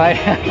 right?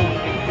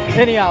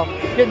 Anyhow,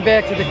 getting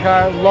back to the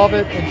car, love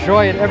it,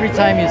 enjoy it every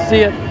time you see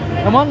it.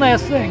 And one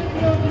last thing,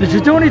 did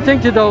you do anything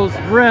to those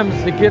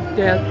rims to give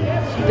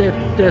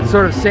that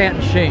sort of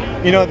satin sheen?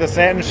 The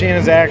satin sheen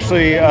is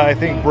actually, I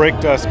think, brake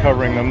dust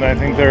covering them. I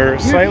think they're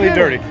slightly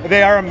dirty.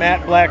 They are a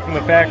matte black from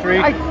the factory,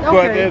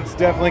 but it's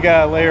definitely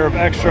got a layer of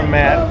extra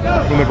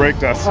matte from the brake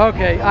dust.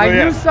 Okay, I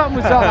knew something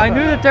was up. I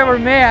knew that they were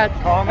matte,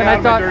 and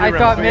I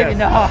thought maybe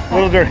no. A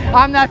little dirty.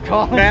 I'm not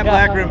calling matte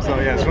black rims, though.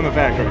 Yes, from the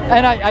factory.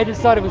 And I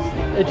just thought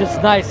it's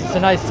just nice. It's a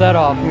nice set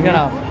off,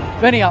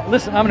 But anyhow,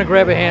 listen, I'm gonna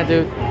grab a hand,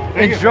 dude.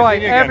 Enjoy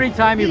every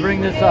time you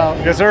bring this out.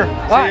 Yes, sir.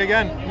 See you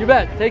again. You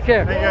bet. Take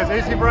care. Thank you guys.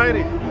 AC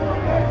Variety.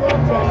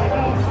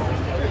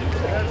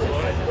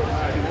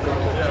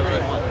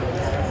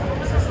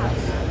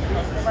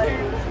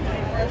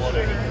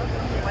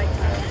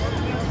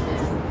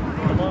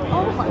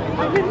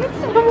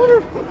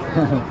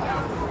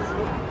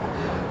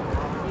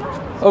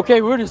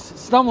 Okay, we're just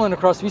stumbling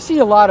across. We see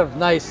a lot of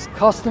nice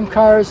custom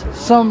cars,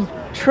 some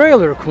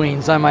trailer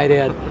queens, I might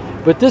add.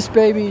 But this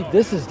baby,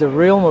 this is the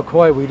real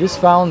McCoy. We just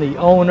found the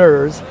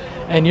owners.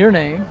 And your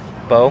name?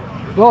 Bo.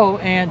 Bo,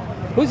 and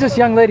who's this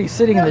young lady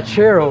sitting in the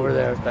chair over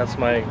there? That's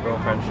my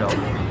girlfriend,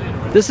 Shelby.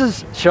 This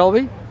is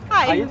Shelby?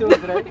 Hi. How you doing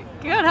today?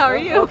 Good, how are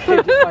you? Okay,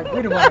 we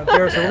didn't want to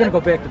embarrass her. We're going to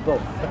go back to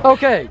Bo.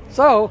 Okay,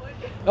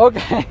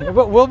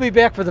 but we'll be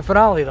back for the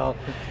finale, though.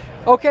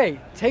 Okay,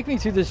 take me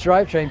through this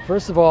drivetrain.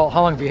 First of all,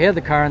 how long have you had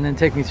the car, and then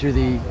take me through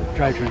the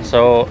drivetrain.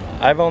 So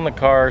I've owned the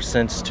car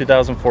since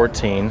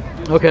 2014.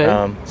 Okay.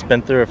 It's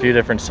been through a few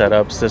different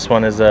setups. This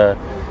one is a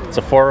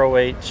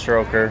 408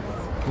 stroker,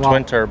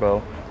 twin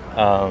turbo,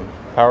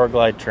 power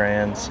glide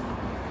trans,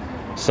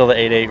 still the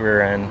 8.8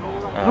 rear end,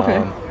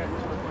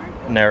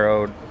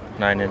 narrowed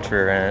 9-inch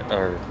rear end,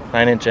 or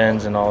 9-inch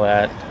ends and all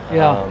that.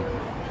 Yeah.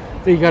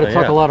 So you got to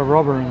tuck yeah. a lot of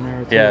rubber in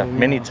there too. Yeah,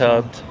 mini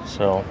tubbed.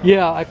 So.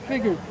 Yeah, I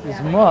figured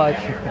as much.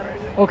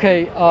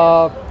 Okay.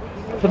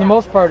 For the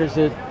most part, is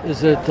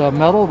it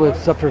metal,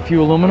 except for a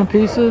few aluminum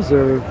pieces,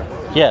 or?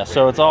 Yeah.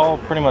 So it's all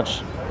pretty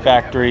much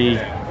factory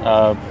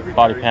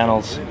body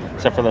panels,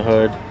 except for the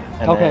hood,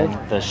 and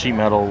then the sheet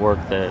metal work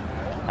that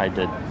I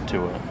did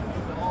to it.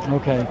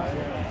 Okay.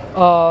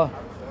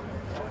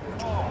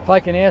 If I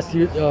can ask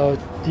you, do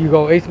you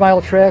go 1/8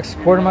 mile tracks,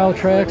 1/4 mile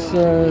tracks?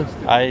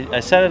 I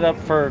set it up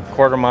for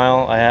 1/4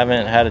 mile. I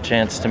haven't had a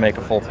chance to make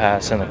a full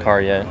pass in the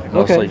car yet.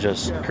 Mostly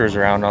just cruise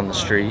around on the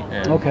street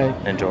and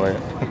enjoy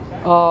it.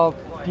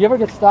 Do you ever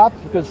get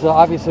stopped? Because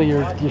obviously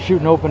you're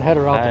shooting open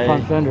header out the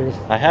front fenders.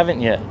 I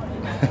haven't yet.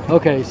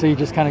 Okay, so you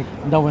just kind of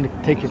know when to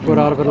take your foot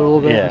out of it a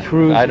little bit and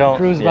cruise,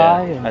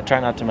 by? And... I try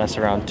not to mess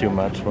around too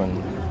much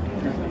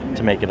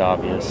to make it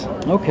obvious.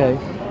 Okay.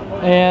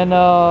 And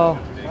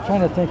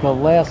trying to think of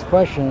the last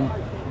question.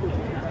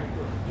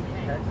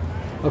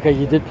 Okay,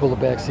 you did pull the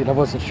back seat. I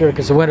wasn't sure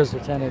because the windows are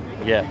tinted.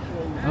 Yeah.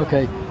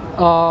 Okay.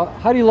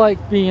 How do you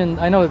like being,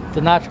 I know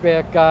the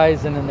notchback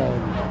guys and then the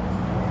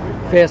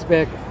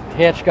fastback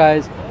hatch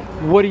guys.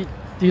 Do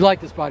you like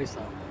this body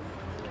style?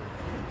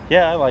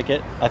 Yeah, I like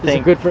it. I think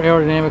it's good for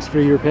aerodynamics for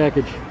your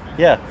package.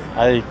 Yeah,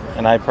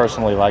 I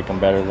personally like them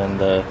better than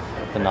the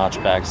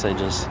notchbacks.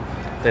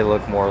 They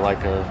look more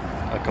like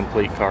a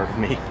complete car to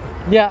me.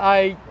 Yeah,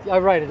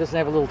 I'm right. It doesn't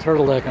have a little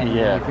turtleneck on it.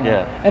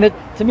 Yeah. And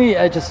to me,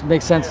 it just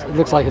makes sense. It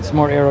looks like it's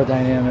more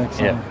aerodynamic.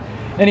 So. Yeah.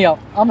 Anyhow,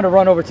 I'm going to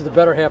run over to the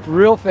better half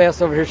real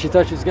fast over here. She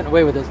thought she was getting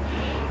away with this.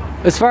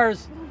 As far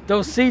as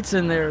those seats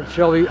in there,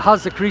 Shelby,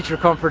 how's the creature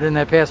comfort in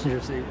that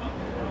passenger seat?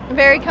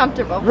 Very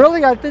comfortable.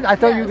 Really? I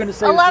thought you were going to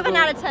say 11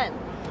 out of 10.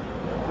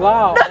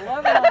 Wow,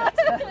 11 out of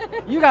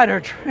 10. You got her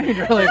trained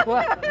really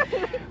well.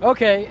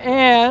 Okay,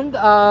 and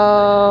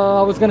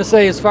I was going to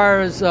say, as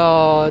far as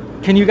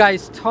can you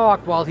guys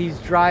talk while he's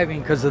driving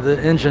because of the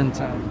engine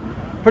time?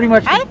 Pretty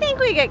much. I think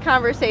we get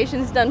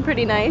conversations done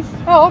pretty nice.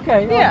 Oh,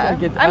 okay. Yeah.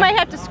 I might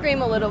have to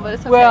scream a little bit.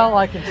 It's okay. Well,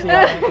 I can see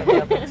how that can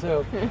happen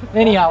too.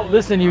 Anyhow,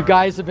 listen, you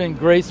guys have been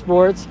great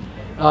sports.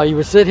 You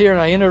would sit here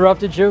and I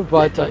interrupted you,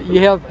 but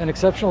you have an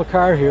exceptional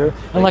car here.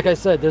 And like I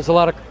said, there's a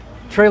lot of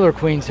trailer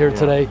queens here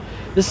today.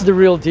 This is the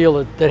real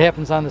deal that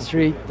happens on the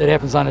street, that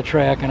happens on the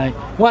track, and I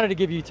wanted to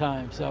give you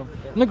time. So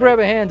I'm gonna grab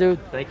a hand, dude.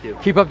 Thank you.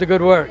 Keep up the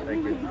good work.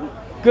 Thank you.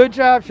 Good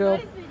job, Shel.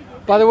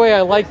 By the way,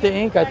 I like the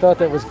ink. I thought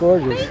that was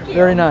gorgeous. Thank you.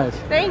 Very nice.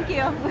 Thank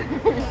you.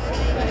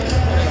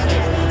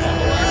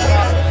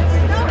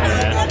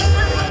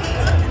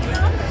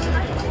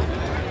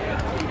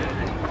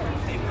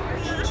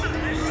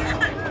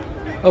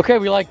 Okay,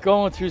 we like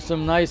going through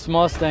some nice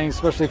Mustangs,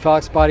 especially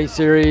Fox Body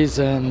Series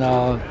and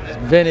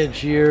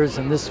vintage years,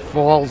 and this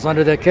falls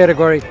under that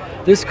category.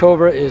 This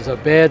Cobra is a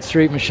bad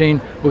street machine.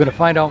 We're going to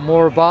find out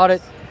more about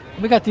it.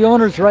 We got the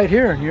owners right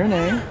here. Your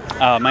name?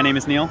 My name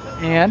is Neil.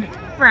 And?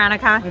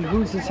 Veronica. And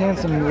who's this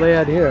handsome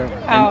lad here?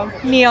 Oh,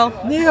 Neil.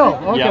 Neil,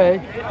 okay.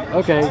 Yep.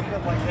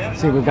 Okay.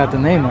 See, we've got the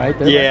name right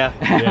there.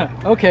 Yeah.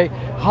 Okay,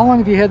 how long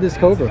have you had this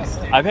Cobra?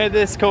 I've had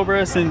this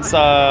Cobra since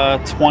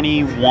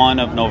 21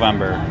 of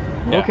November.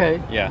 Yeah.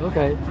 Okay. Yeah.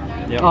 Okay.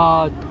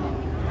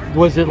 Yep.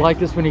 Was it like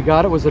this when you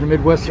got it? Was it a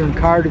Midwestern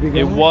car to begin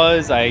with? It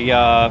was.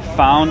 I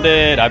found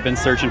it. I've been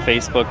searching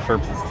Facebook for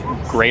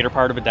greater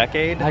part of a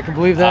decade. I can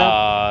believe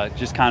that.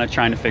 Just kind of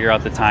trying to figure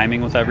out the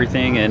timing with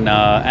everything, and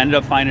ended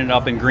up finding it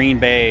up in Green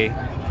Bay.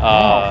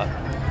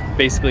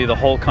 Basically, the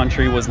whole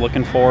country was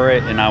looking for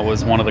it, and I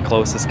was one of the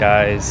closest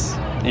guys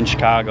in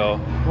Chicago.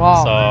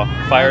 Wow.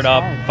 So fired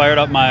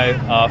up my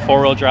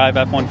 4-wheel drive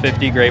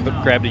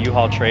F-150, grabbed a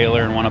U-Haul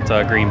trailer, and went up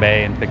to Green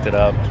Bay and picked it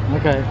up.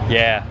 Okay.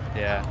 Yeah.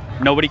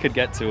 Nobody could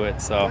get to it,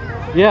 so.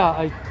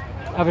 Yeah,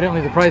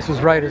 evidently the price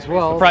was right as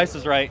well. The price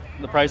is right.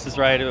 Price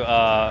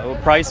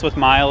with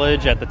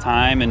mileage at the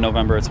time in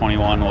November of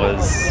 21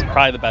 was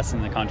probably the best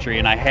in the country,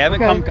 and I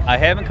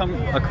haven't come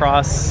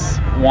across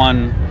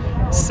one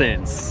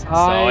since.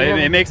 So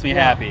it makes me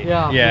happy.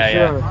 Yeah.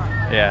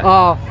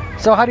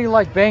 So how do you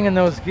like banging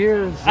those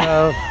gears?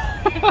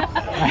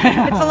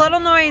 It's a little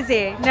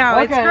noisy. No,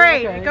 it's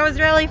great. It goes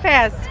really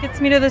fast. Gets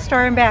me to the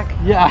store and back.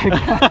 Yeah.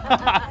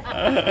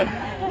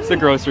 It's a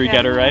grocery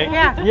getter, right?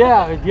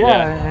 Yeah.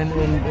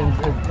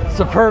 And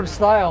superb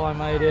style, I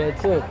might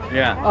add too.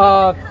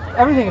 Yeah.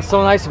 Everything is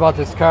so nice about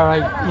this car.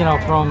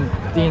 From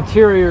the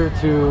interior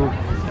to,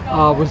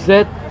 was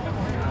that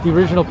the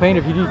original paint?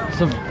 If you do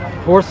some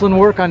porcelain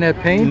work on that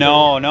paint?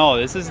 No.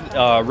 This is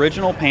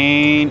original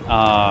paint,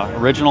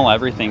 original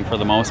everything for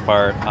the most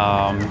part.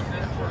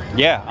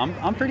 Yeah,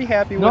 I'm pretty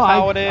happy with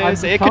how it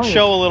is. It could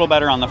show a little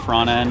better on the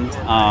front end,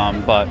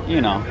 but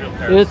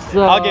it's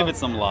I'll give it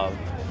some love.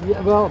 Yeah,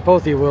 well,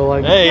 both of you will.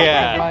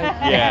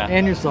 Yeah.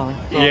 And your son.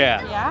 So.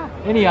 Yeah.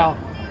 Anyhow,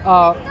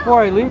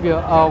 before I leave you,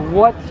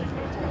 what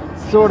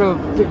sort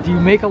of, do you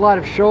make a lot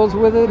of shows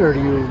with it, or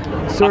do you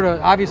sort of,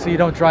 obviously you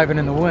don't drive it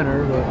in the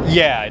winter, but...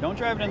 Yeah, I don't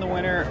drive it in the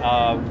winter.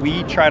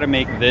 We try to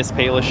make this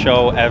Palos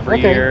show every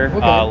year.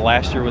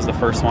 Last year was the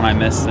first one I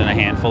missed in a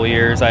handful of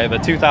years. I have a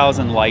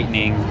 2000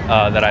 Lightning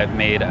that I've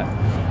made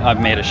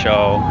a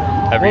show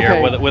every year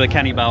with a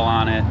Kenny Bell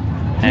on it.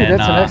 Dude,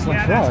 that's an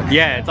excellent truck.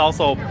 Yeah, it's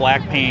also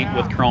black paint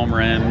with chrome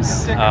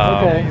rims.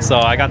 So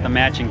I got the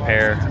matching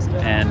pair,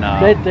 and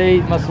they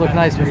must look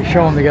nice when you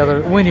show them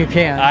together when you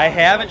can. I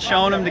haven't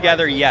shown them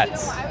together yet.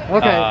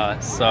 Okay.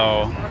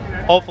 So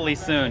hopefully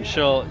soon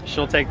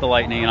she'll take the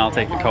Lightning and I'll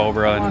take the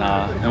Cobra,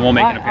 and we'll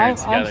make an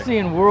appearance together. I'm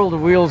seeing World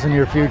of Wheels in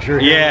your future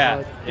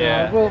here.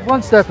 Yeah, but, well,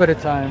 one step at a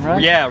time, right?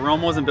 Yeah,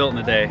 Rome wasn't built in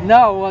a day.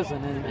 No, it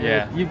wasn't. And,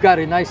 yeah. You've got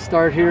a nice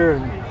start here,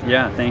 and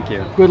yeah, thank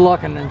you. Good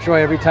luck and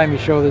enjoy every time you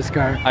show this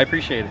car. I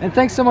appreciate it. And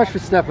thanks so much for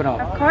stepping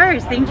up. Of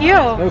course, thank you.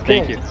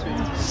 Okay. Thank you.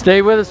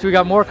 Stay with us. We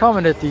got more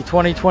coming at the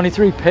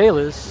 2023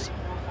 Palos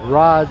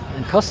Rod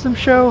and Custom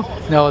Show.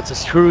 No, it's a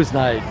Screws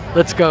night.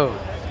 Let's go.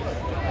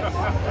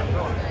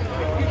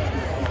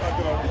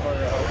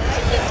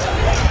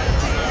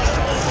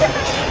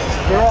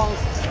 Girls.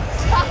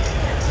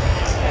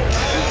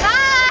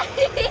 Hi!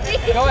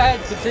 Go ahead,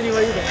 continue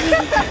what you're doing.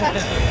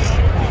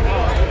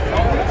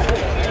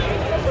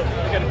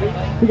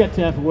 We got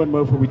time for one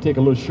more before we take a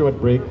little short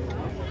break.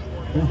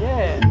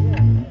 Yeah.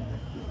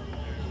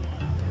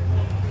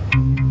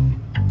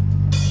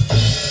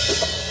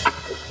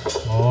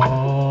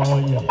 Oh,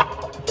 yeah.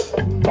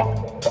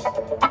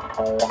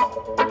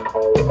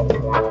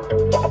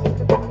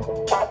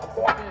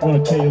 I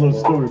want to tell you a little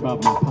story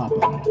about my papa.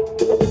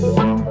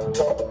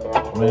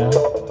 Well,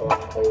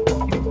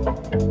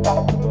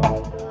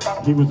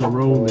 he was a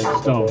rolling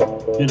stone,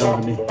 you know what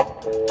I mean?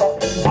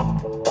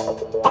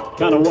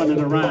 Kind of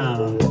running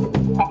around.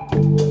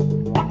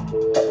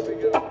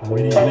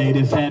 When he laid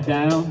his head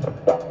down,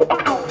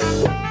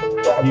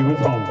 he was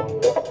home.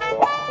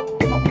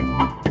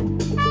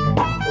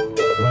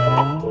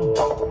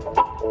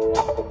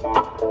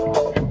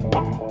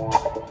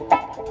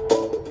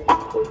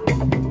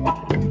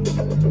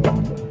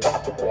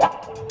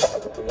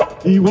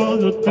 He was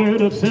the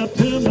 3rd of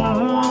September,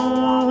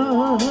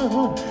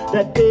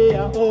 that day I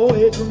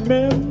always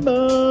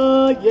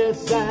remember,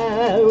 yes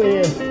I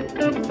will.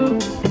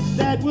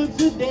 That was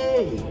the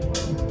day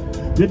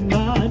that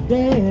my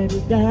daddy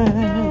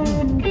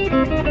died.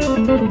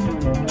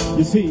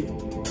 You see,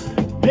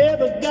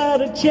 never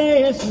got a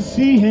chance to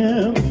see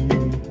him,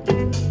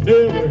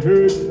 never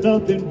heard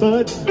nothing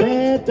but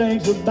bad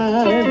things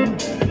about him.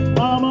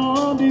 Mama,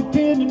 I'm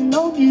depending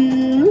on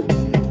you,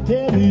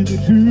 tell me the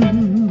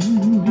truth.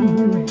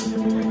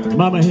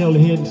 Mama held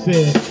her head and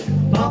said,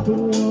 Papa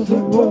was a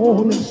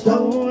rolling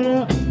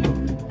stone.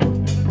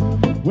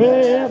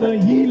 Wherever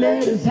he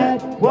laid his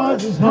hat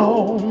was his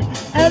home.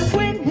 And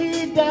when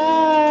he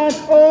died,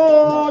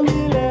 all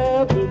he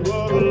left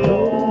was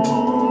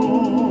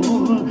alone.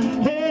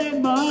 Hey,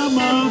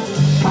 Mama,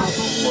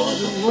 Papa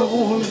was a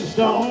rolling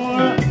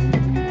stone.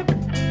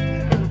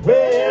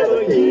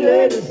 Wherever he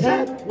laid his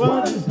hat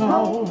was his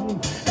home.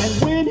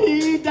 And when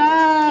he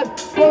died,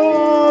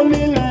 all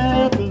he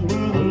left was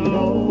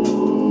alone.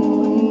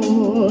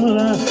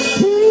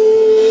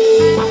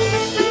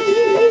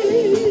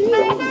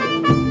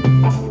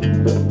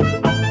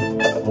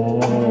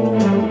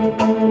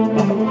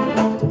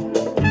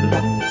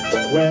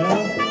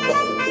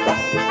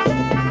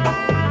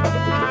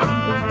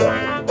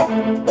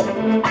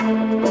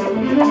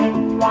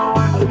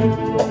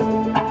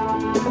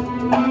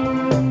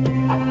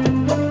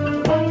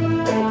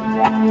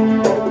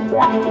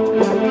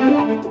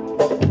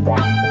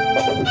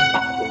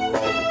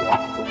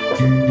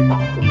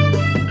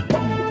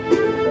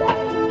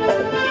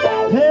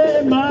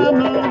 Hey,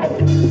 Mama,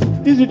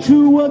 is it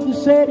true what you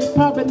said? His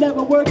Papa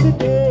never worked a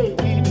day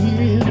in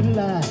his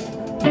life.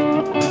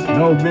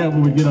 No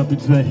man would get up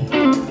and say,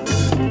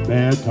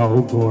 bad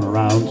talk going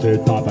around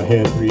said Papa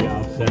had 3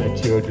 outside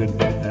children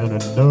and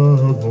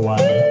another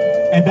wife.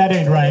 And that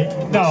ain't right,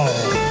 no.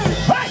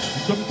 Right!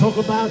 Some talk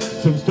about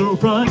some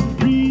storefront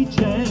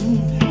preaching,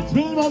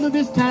 spending all of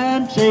his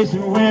time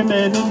chasing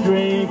women and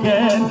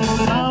drinking.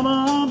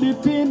 Mama, I'm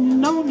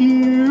depending on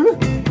you,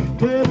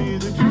 tell me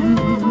the truth.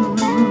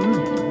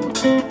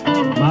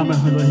 Mama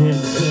held her head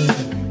and said,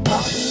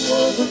 Papa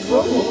was a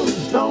rolling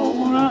stone.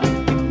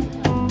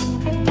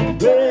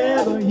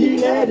 Wherever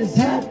he had his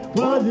hat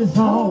was his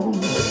home.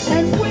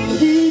 And when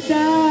he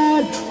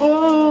died,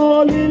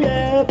 all he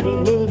left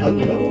was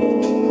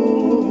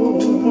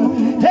alone.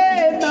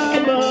 Hey,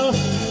 Mama,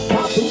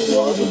 Papa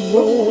was a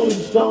rolling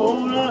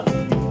stone.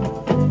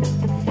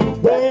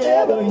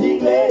 Wherever he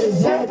laid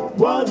his hat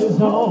was his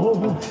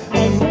home.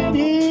 And when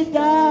he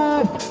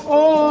died,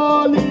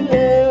 all he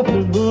left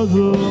was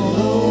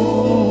alone.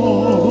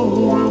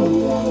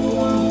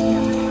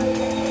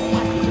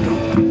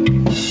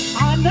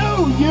 I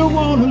know you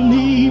want to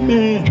leave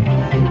me,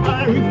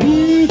 I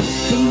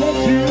refuse to let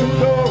you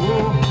go.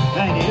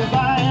 And if I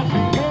have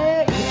to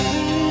beg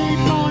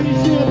for your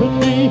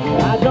sympathy,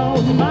 I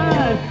don't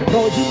mind,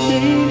 'cause you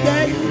mean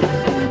that you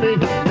me.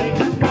 Make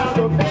you proud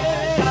of me.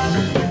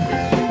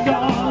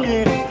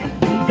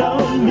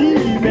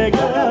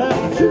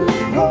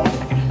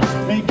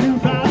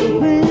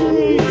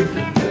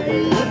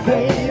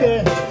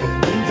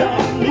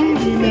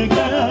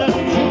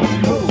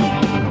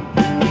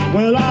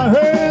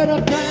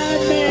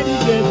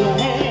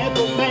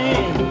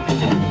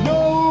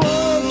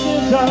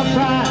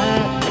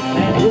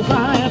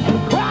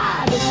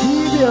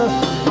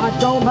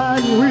 don't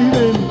mind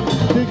waiting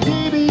to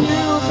give you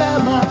by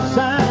my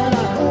side.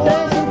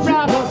 There's a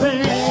proper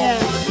thing.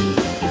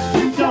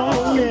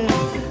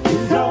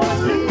 Don't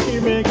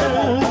leave me,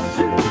 girl.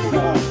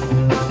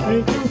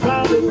 If you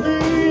follow me,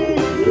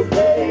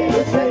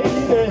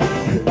 baby,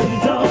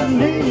 don't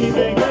leave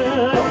me,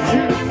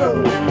 girl.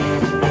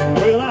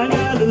 Well, I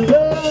got a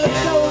love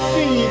so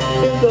deep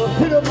in the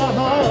pit of my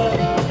heart.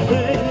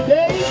 When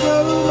days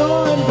roll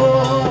on,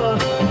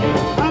 boy,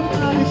 I'm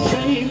not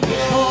ashamed to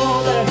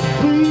call that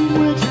queen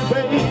with you,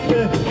 baby.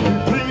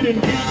 Pleading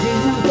guilty,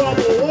 you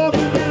brother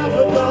walking down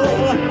the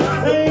road.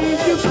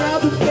 Ain't you proud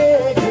to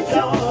beg you,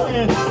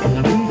 darling?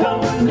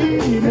 Don't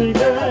leave me,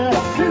 girl.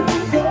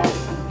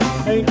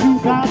 Ain't you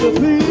proud to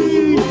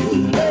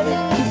please, baby?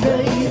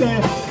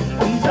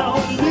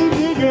 Don't leave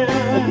me, girl.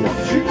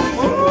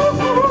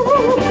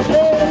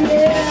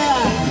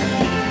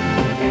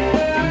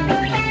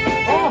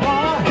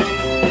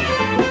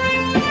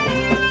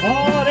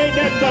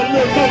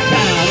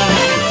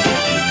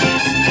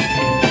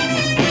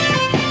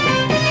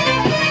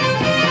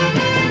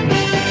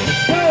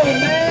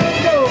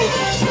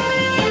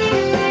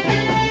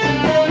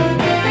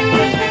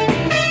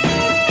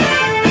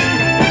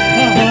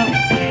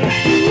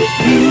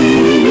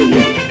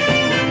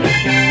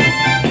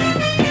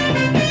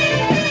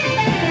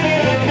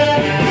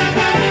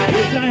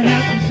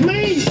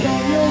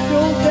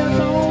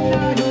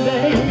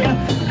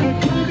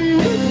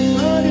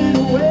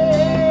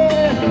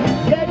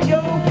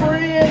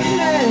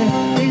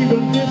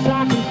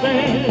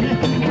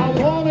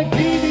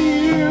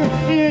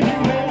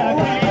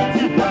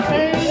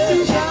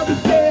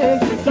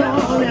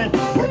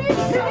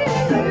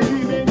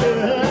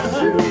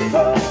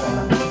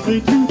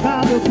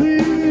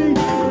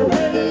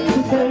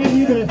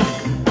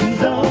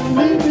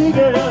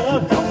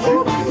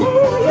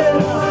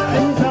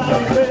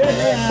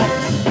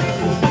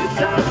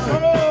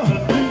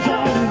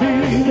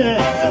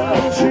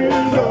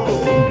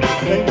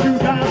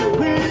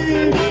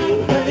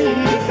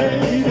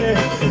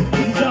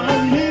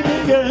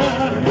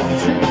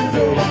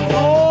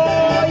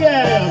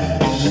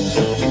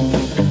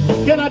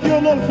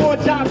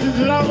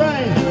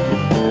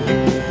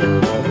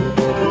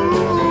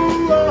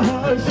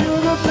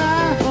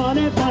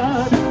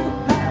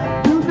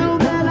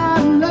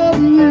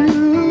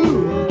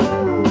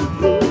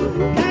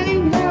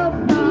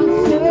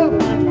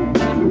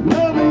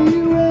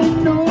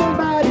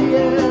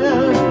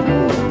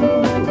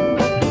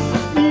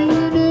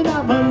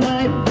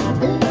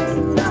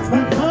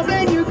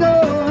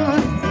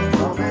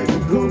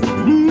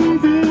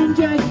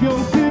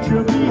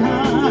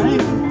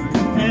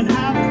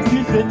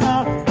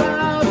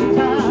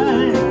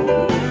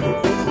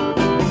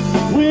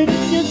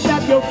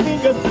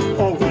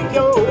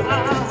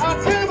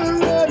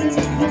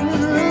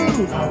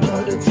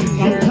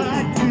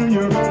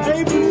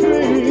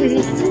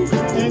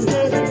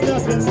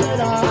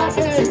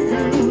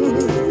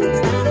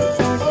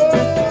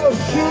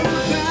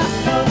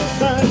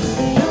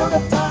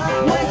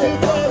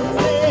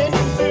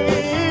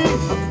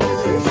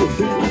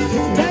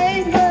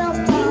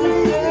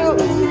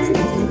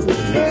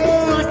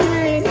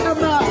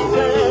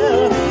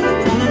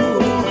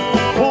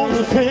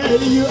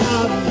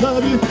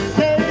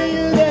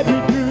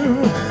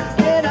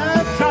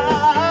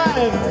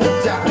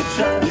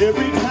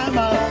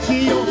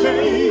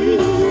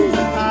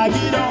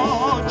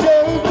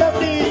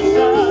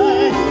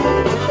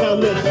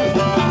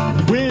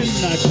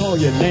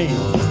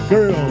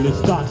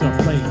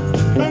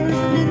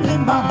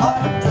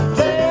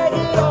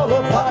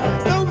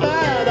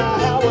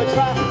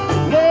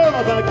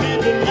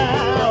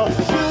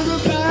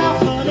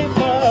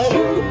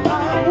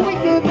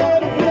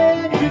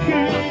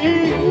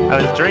 I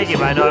was drinking,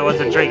 but I know I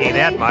wasn't drinking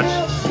that much.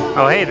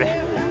 Oh, hey,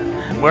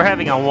 we're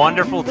having a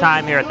wonderful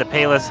time here at the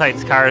Palos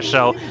Heights Car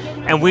Show,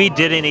 and we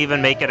didn't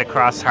even make it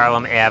across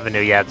Harlem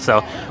Avenue yet,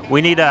 so we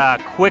need a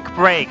quick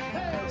break.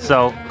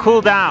 So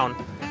cool down,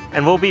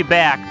 and we'll be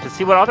back to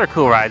see what other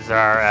cool rides there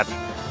are at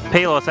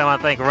Palos. I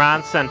want to thank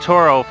Ron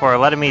Santoro for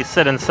letting me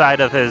sit inside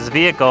of his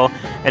vehicle,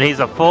 and he's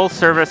a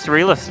full-service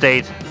real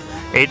estate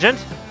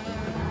agent?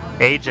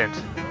 Agent.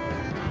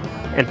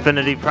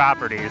 Infinity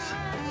Properties.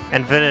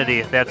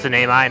 Infinity, that's the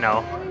name I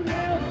know.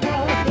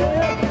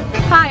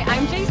 Hi,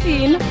 I'm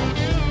Jacine.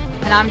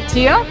 And I'm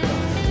Tia.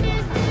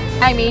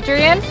 I'm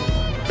Adrian.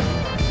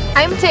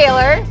 I'm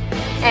Taylor.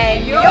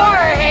 And you're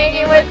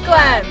hanging with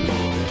Clem.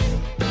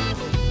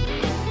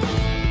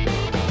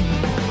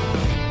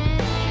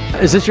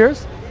 Is this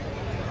yours?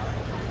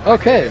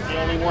 Okay. You're the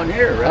only one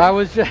here, right? I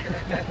was just...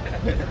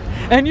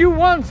 And you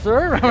won,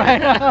 sir.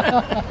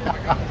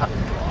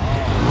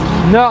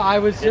 No, I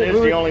was... It is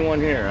the only one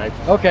here, I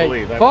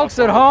believe. Folks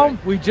at home,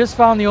 we just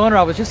found the owner.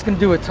 I was just going to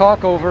do a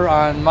talk over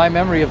on my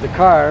memory of the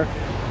car.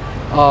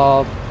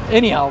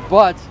 Anyhow,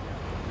 but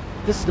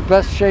this is the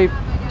best shape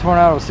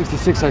Tornado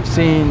 66 I've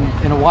seen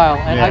in a while.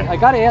 And I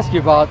got to ask you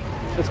about,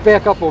 let's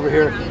back up over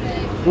here.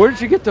 Where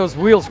did you get those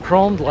wheels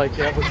chromed like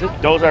that? Was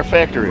it? Those are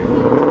factory.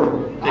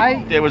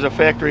 There was a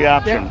factory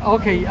option.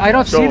 Okay, I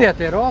don't see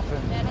that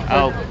often.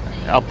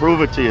 I'll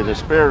prove it to you. The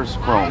spare's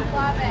chrome.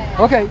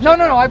 Okay,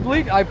 no, I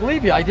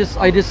believe you. I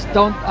just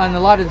don't on a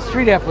lot of the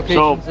street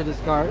applications of this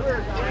car.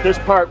 This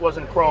part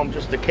wasn't chrome,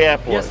 just the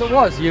cap was. Yes, it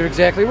was. You're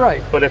exactly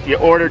right. But if you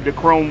ordered the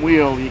chrome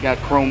wheel, you got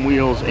chrome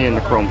wheels and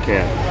the chrome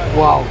cap.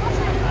 Wow,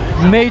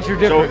 major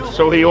difference.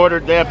 So he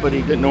ordered that, but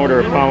he didn't order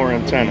a power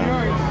antenna.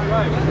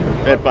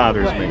 That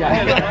bothers me.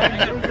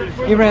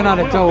 He ran out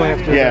of dough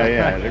after that.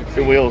 Yeah,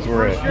 the wheels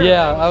were it.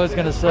 Yeah, I was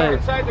gonna say,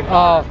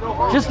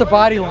 just the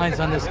body lines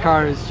on this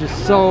car is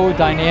just so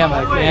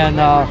dynamic. And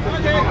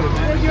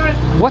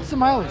what's the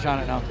mileage on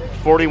it now?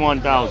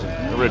 41,000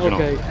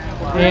 original. Okay.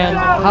 And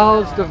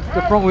how's the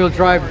front wheel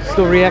drive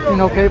still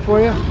reacting okay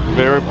for you?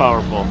 Very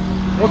powerful.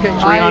 Okay.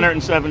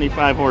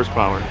 375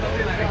 horsepower.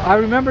 I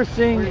remember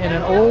seeing in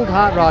an old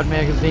hot rod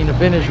magazine, a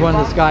vintage one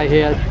this guy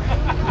had,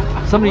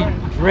 somebody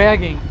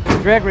drag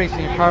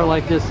racing a car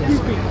like this. And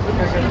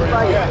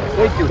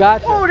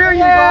gotcha. Oh, there you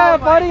go,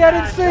 buddy. I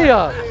didn't see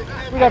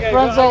you. We got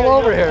friends all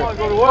over here.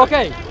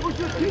 Okay.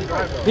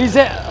 It's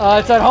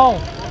at home.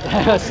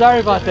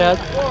 Sorry about that.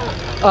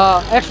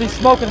 Actually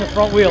smoking the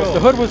front wheels. The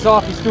hood was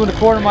off. He's doing a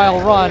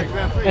quarter-mile run,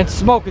 and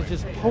smoke is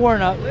just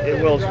pouring out.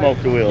 It will smoke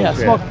the wheels. Yeah,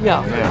 smoke.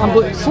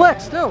 Yeah.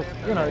 Slicks too.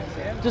 You know,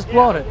 just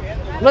blowing it.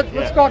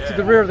 Let's go up to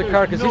the rear of the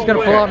car because he's going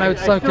to pull out and I would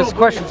some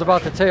questions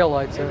about the tail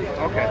lights here.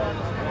 Okay.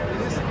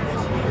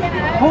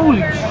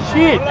 Holy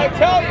shit! I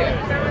tell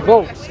you.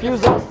 Whoa,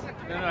 excuse us.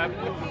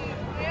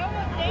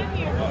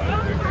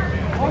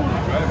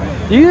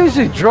 Do you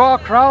usually draw a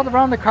crowd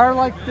around the car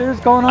like there's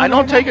going on? I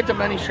don't take it to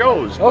many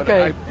shows, but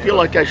I feel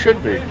like I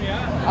should be.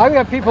 I've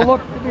got people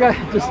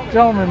this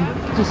gentleman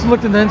just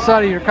looked in the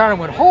inside of your car and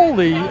went,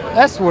 holy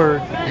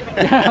S-word.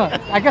 Yeah,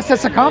 I guess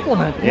that's a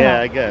compliment. Yeah,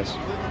 I guess.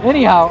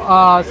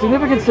 Anyhow,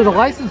 significance to the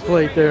license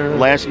plate there.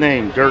 Last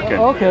name, Durkin.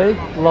 Okay,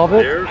 love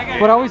it.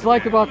 What I always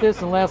like about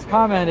this, and last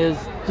comment, is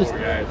just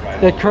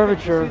that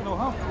curvature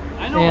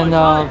and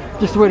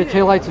just the way the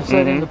taillights are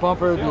set in the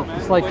bumper,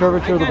 the slight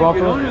curvature of the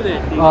bumper.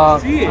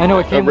 I know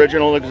it came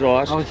original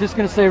exhaust. I was just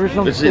going to say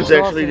original exhaust. It's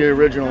actually the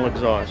original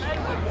exhaust.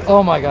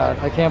 Oh my God,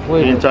 I can't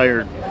believe it. The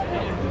entire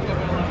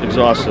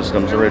exhaust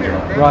system's original.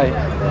 Right.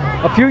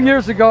 A few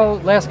years ago,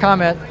 last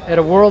comment, at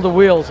a World of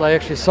Wheels, I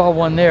actually saw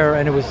one there,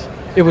 and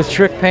it was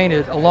trick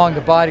painted along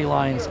the body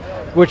lines,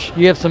 which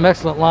you have some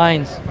excellent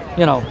lines,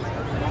 you know.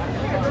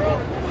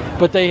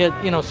 But they had,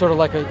 you know, sort of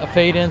like a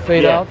fade in,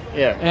 fade out.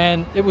 Yeah.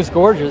 And it was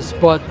gorgeous,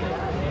 but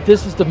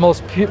this is the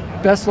most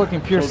best looking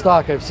pure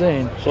stock I've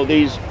seen. So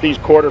these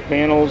quarter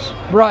panels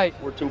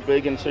were too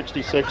big in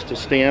 '66 to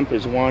stamp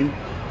as one.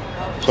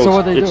 So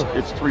what they do?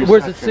 It's three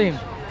Where's sections. it seam?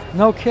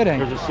 No kidding.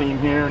 There's a seam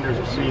here and there's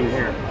a seam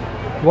here.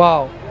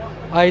 Wow.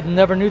 I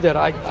never knew that.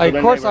 I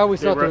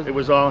always thought it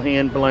was all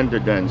hand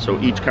blended then, so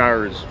each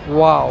car is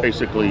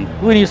basically.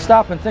 When you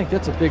stop and think,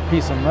 that's a big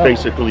piece of metal.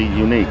 Basically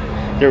unique.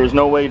 There was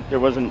no way, there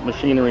wasn't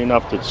machinery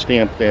enough to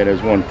stamp that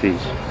as one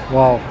piece.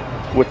 Wow.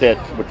 With that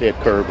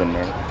curve in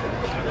there.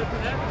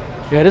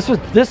 Yeah,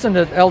 this and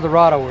the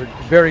Eldorado were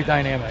very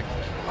dynamic.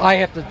 I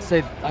have to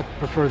say I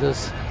prefer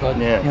this, but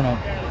you know.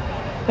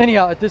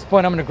 Anyhow, at this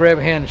point, I'm going to grab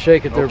a hand and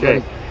shake it there,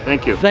 buddy.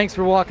 Thank you. Thanks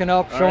for walking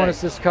up, showing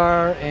us this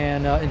car,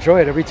 and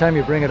enjoy it every time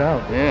you bring it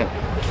out. Yeah,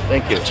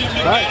 thank you. All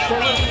right,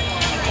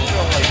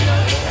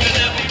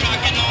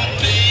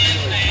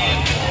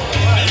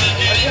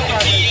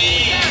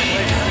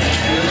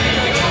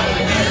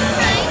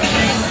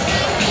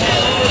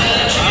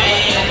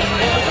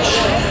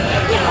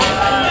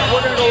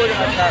 We're going to go look at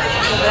the car.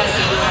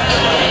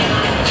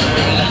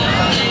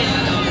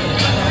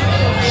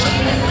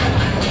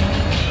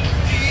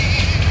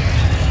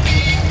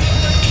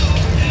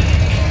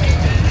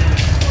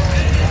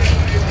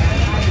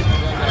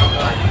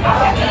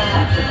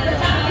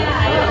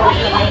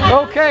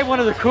 Okay, one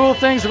of the cool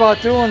things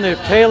about doing the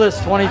Palos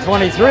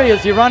 2023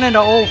 is you run into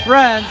old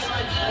friends.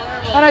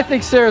 And I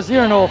think, Sarah,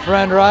 you're an old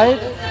friend, right?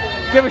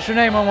 Give us your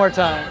name one more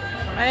time.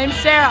 My name's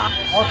Sarah.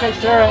 Okay,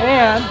 Sarah,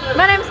 and?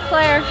 My name's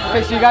Claire.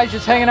 Okay, so you guys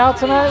just hanging out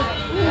tonight?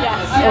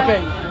 Yes.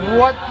 Okay,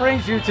 what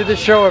brings you to this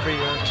show every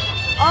year?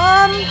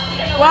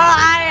 Well,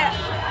 I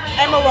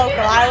am a local.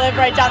 I live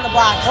right down the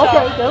block. So.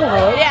 Okay, that'll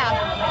work.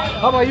 Yeah.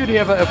 How about you? Do you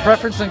have a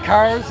preference in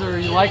cars, or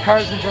you like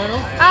cars in general?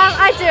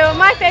 I do.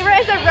 My favorite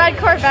is a red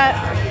Corvette.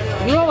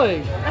 Really?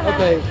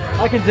 Okay,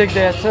 I can dig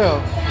that too.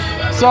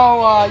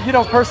 So, you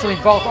don't personally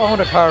both own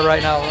a car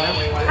right now,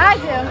 right? I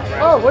do.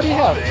 Oh, what do you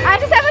have? I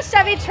just have a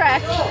Chevy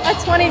Trax, a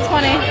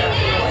 2020.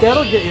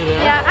 That'll get you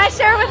there. Yeah, I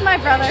share it with my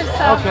brother,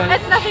 so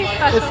it's nothing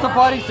special. It's the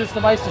buddy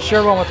system. I used to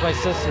share one with my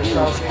sister,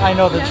 so I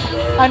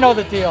know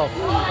the deal.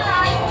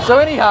 So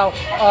anyhow,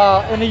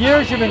 in the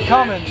years you've been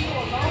coming,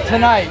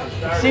 tonight,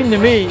 it seemed to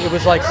me it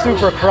was like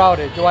super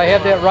crowded. Do I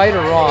have that right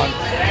or wrong?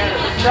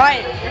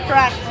 Right, you're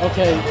correct.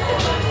 Okay.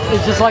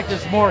 It's just like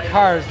there's more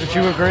cars. Would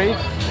you agree?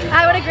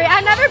 I would agree.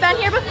 I've never been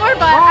here before,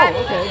 but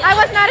I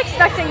was not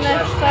expecting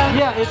this. So.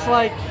 Yeah, it's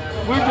like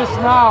we're just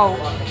now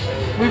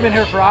we've been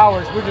here for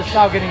hours. We're just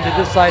now getting to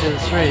this side of the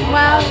street.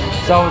 Wow.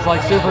 So it's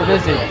like super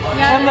busy.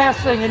 Yeah. One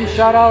last thing, any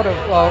shout out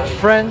of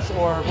friends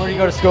or where do you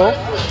go to school?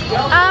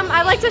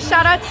 I'd like to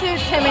shout out to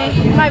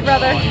Timmy, my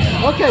brother.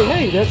 Okay,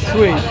 hey, that's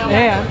sweet.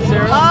 And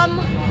Sarah?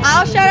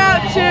 I'll shout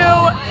out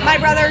to my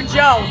brother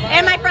Joe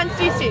and my friend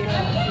Cece.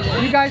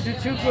 You guys are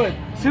too good.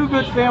 Two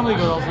good family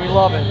girls. We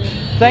love it.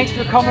 Thanks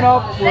for coming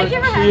up. Thank you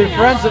for having We're us.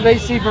 friends of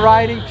AC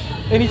Variety.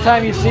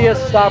 Anytime you see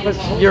us, stop us.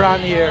 You're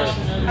on the air.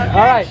 Okay.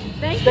 All right.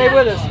 Thank Stay you.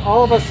 with us.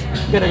 All of us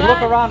gonna Bye.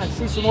 look around and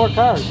see some more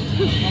cars.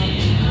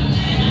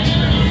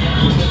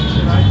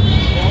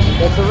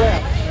 That's a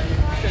wrap.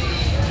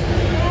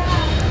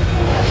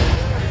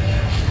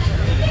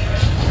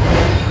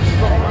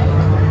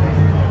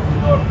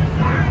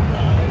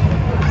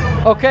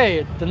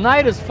 Okay, the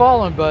night has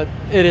fallen, but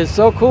it is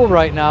so cool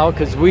right now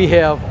because we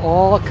have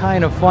all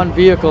kind of fun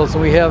vehicles,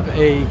 and we have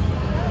a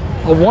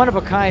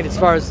one-of-a-kind, as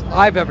far as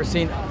I've ever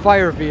seen,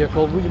 fire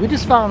vehicle. We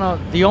just found out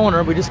the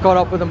owner. We just caught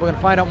up with him. We're going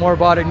to find out more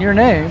about it. And your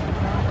name?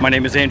 My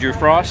name is Andrew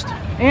Frost.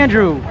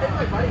 Andrew.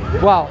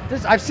 Wow,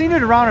 I've seen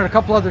it around at a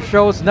couple other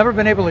shows. Never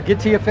been able to get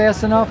to you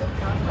fast enough.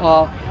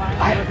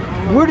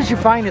 Where did you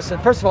find this?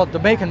 And first of all, the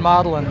make and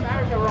model and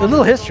the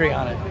little history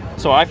on it.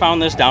 So I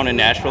found this down in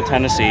Nashville,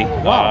 Tennessee.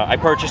 Wow. I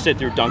purchased it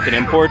through Duncan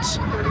Imports.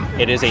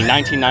 It is a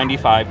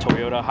 1995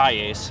 Toyota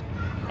Hiace,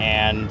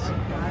 and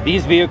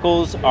these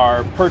vehicles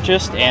are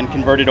purchased and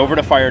converted over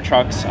to fire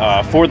trucks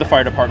for the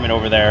fire department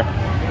over there.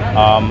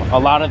 A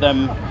lot of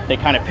them, they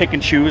kind of pick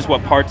and choose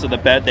what parts of the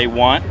bed they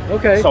want.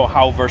 Okay. So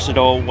how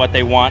versatile, what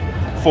they want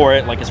for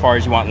it, like as far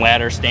as you want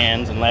ladder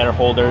stands and ladder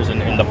holders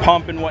and the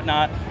pump and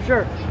whatnot.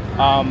 Sure.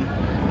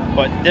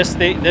 But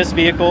this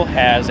vehicle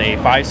has a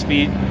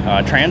 5-speed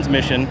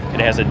transmission. It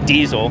has a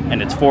diesel,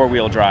 and it's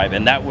 4-wheel drive,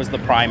 and that was the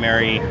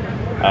primary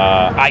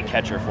eye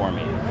catcher for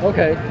me.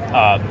 Okay.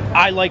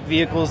 I like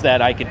vehicles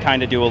that I could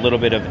kind of do a little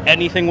bit of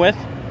anything with.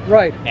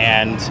 Right.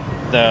 And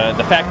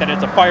the fact that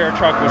it's a fire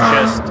truck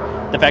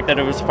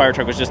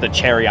was just a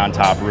cherry on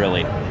top,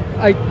 really.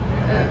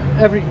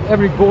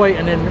 Every boy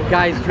and then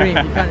guy's dream.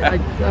 I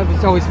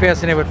was always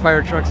fascinated with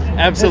fire trucks.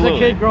 Absolutely.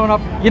 As a kid growing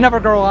up, you never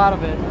grow out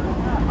of it.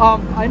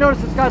 I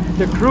noticed it's got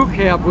the crew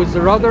cab. Was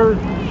there other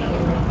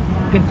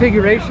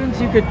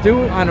configurations you could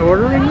do on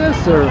ordering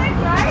this, or?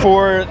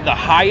 For the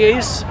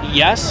Hiace,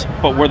 yes,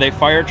 but were they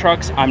fire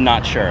trucks? I'm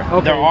not sure.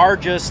 Okay. There are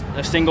just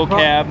a single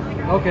cab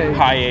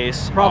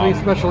Hiace. Probably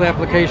a special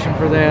application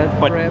for that.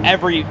 But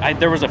perhaps.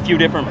 there was a few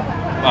different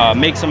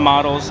makes and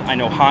models. I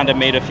know Honda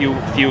made a few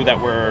that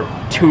were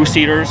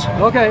 2-seaters.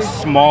 Okay.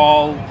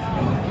 Small,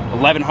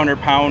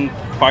 1,100-pound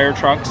fire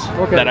trucks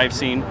that I've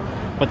seen.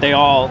 But they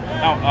all,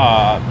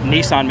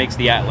 Nissan makes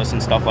the Atlas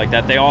and stuff like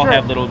that. They all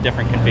have little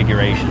different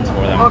configurations for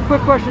them. A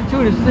quick question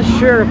too, does this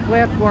share a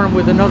platform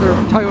with another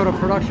Toyota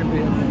production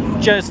vehicle?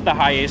 Just the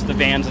Hiace, the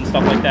vans and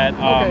stuff like that.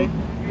 Okay,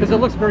 because it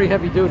looks very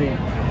heavy duty.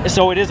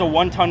 So it is a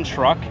 1-ton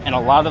truck, and a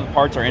lot of the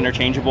parts are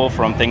interchangeable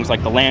from things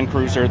like the Land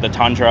Cruiser, the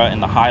Tundra,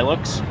 and the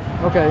Hilux.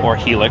 Okay. Or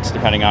Helix,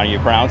 depending on how you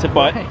pronounce it.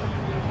 But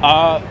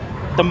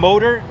the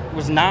motor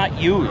was not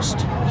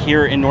used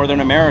here in Northern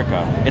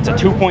America. It's a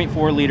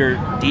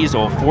 2.4-liter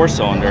diesel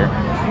 4-cylinder.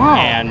 Wow.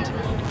 And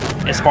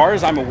as far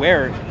as I'm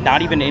aware,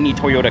 not even any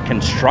Toyota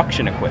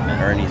construction equipment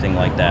or anything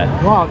like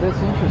that. Wow, that's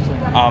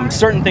interesting.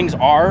 Certain things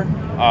are,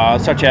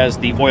 such as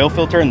the oil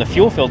filter and the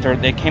fuel filter,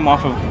 they came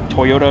off of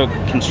Toyota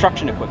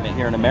construction equipment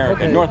here in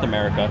America, North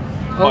America.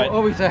 But,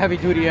 always a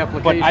heavy-duty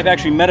application. But I've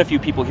actually met a few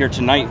people here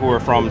tonight who are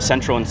from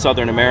Central and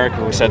Southern America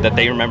who said that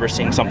they remember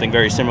seeing something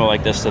very similar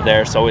like this to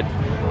there. So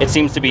it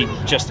seems to be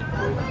just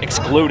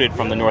excluded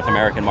from the North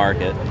American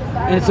market.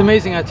 And it's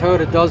amazing how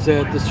Toyota does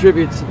that,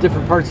 distributes to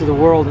different parts of the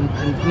world and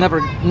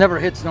never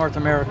hits North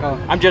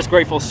America. I'm just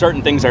grateful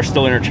certain things are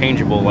still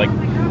interchangeable, like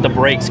the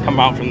brakes come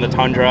out from the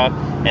Tundra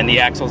and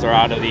the axles are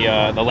out of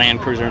the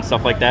Land Cruiser and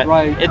stuff like that.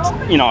 Right. It's,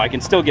 I can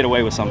still get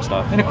away with some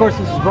stuff. And of course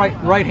this is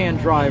right-hand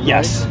drive,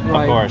 yes,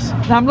 right? of course.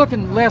 Now I'm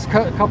looking, last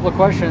couple of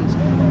questions.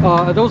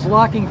 Are those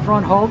locking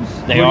front hubs?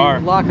 They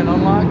are. Lock and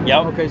unlock?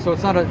 Yep. Okay, so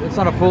it's not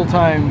a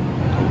full-time,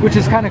 which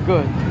is kind of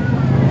good.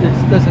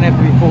 It doesn't have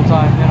to be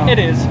full-time, It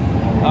is.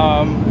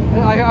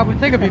 I would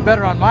think it'd be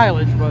better on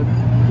mileage, but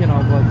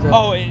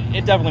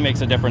it definitely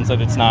makes a difference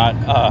that it's not.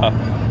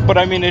 But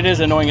I mean, it is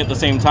annoying at the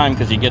same time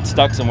because you get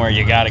stuck somewhere,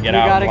 you got to get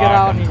out. You got to get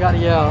out, and you got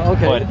to,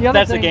 okay. But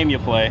that's the game you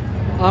play.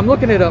 I'm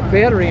looking at a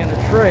battery and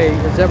a tray.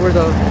 Is that where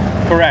the?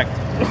 Correct.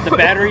 The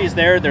battery is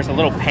there. There's a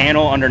little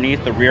panel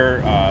underneath the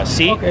rear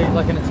seat. Okay,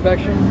 like an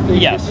inspection?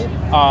 Yes.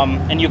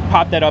 And you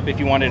pop that up if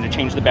you wanted to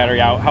change the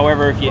battery out.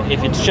 However,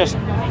 if it's just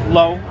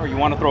low or you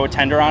want to throw a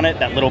tender on it,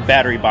 that little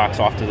battery box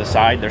off to the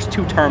side, there's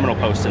 2 terminal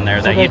posts in there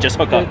that you just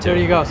hook up to. There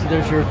you go. So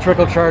there's your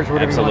trickle charge or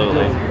whatever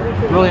Absolutely. you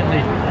want to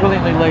do.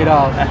 Brilliantly laid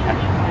out.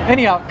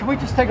 Anyhow, can we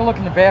just take a look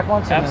in the back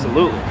once?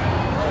 Absolutely.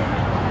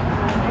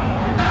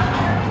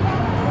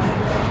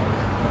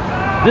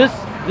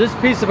 This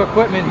piece of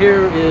equipment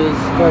here is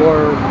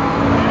for...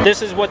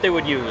 This is what they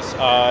would use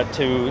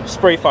to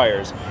spray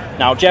fires.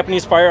 Now,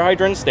 Japanese fire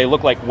hydrants, they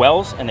look like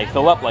wells and they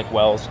fill up like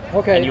wells.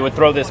 Okay. And you would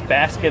throw this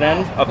basket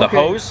end of the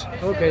hose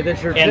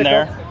that's your in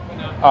there.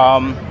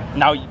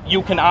 Now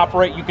you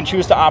can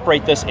choose to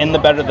operate this in the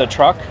bed of the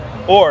truck,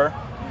 or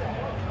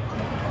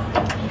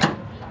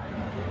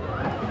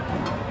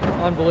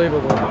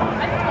Unbelievable.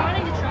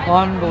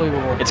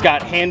 Unbelievable. it's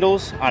got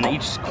handles on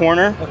each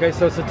corner. Okay,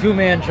 so it's a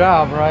two-man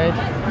job,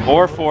 right?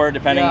 Or four,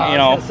 depending, yeah, you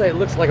know. I was gonna say, it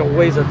looks like it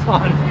weighs a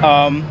ton.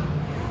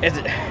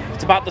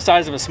 It's about the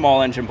size of a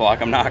small engine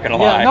block, I'm not gonna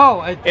lie. Yeah,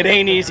 no. It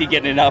ain't easy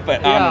getting it up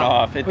and on and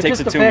off. It but takes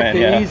just a two-man,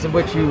 the ease in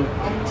which you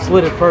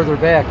slid it further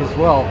back as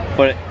well.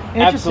 But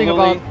interesting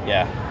absolutely, about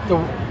yeah.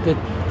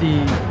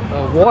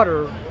 the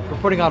water for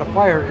putting out a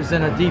fire is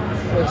in a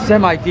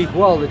semi-deep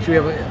well that you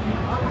have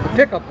a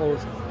pickup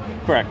hose.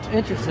 Correct.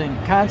 Interesting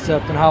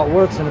concept and how it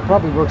works, and it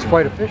probably works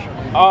quite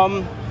efficiently.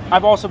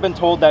 I've also been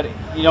told that,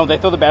 you know, they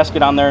throw the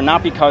basket on there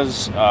not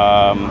because,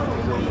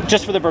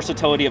 just for the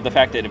versatility of the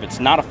fact that if it's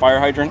not a fire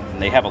hydrant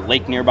and they have a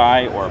lake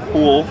nearby or a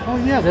pool,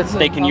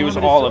 they can use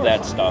all of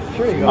that stuff.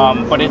 Sure you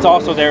go. But it's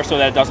also there so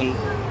that it doesn't,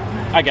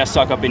 I guess,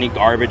 suck up any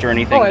garbage or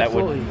anything that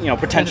would, you know,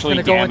 potentially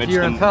and it's gonna damage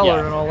go into your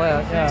impeller and all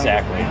that. Yeah.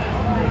 Exactly.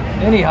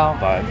 Anyhow,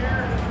 but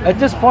at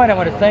this point, I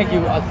want to thank you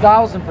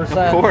 1,000%.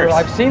 Of course.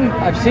 I've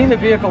seen the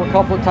vehicle a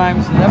couple of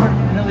times. Never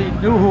really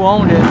knew who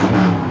owned it.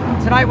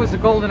 Tonight was a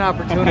golden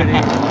opportunity.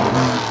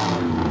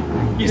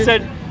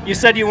 You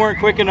said you weren't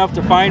quick enough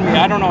to find me.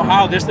 I don't know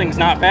how this thing's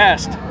not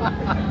fast.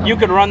 You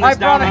could run this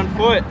down on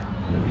foot.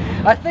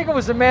 I think it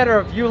was a matter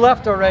of you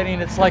left already,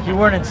 and it's like you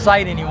weren't in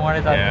sight anymore.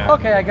 And I thought,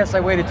 okay, I guess I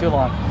waited too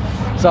long.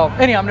 So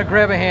anyhow, I'm gonna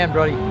grab a hand,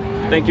 Brody.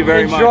 Thank you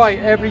very much. Enjoy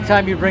every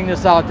time you bring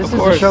this out. This is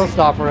a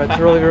showstopper. It's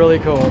really, really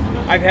cool.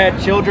 I've had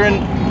children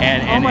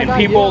and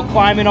people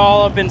climbing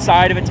all up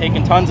inside of it,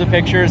 taking tons of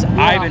pictures.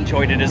 Yeah. I've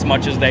enjoyed it as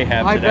much as they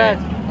have today.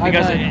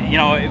 Because you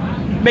know, it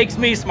makes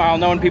me smile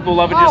knowing people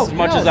love it just as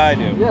much as I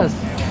do. Yes.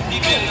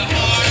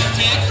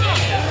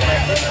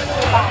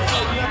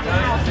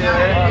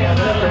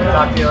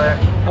 Talk to you later.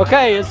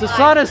 Okay, as the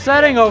sun is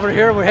setting over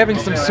here, we're having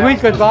some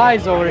sweet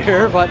goodbyes over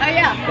here, but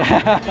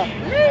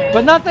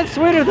but nothing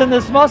sweeter than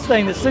this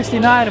Mustang, the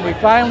 69, and we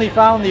finally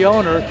found the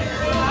owner.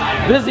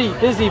 Busy.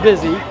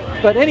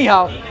 But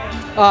anyhow,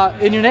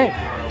 in your name?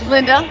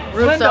 Linda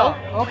Russo. Linda,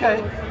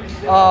 okay.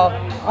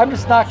 I'm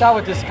just knocked out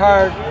with this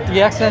car.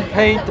 The accent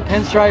paint, the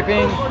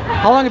pinstriping.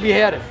 How long have you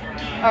had it?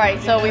 All right,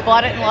 so we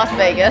bought it in Las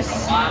Vegas.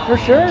 For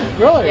sure,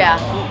 really? Yeah,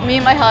 me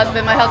and my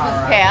husband. My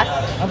husband's passed.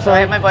 I'm sorry. I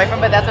have my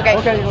boyfriend, but that's okay.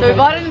 So we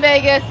bought it in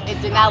Vegas.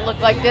 It did not look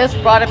like this.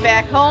 Brought it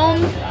back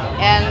home,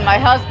 and my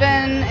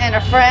husband and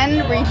a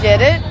friend redid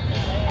it,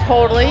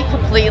 totally,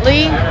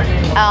 completely.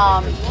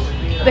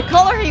 The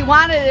color he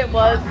wanted it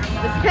was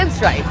this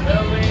pinstripe.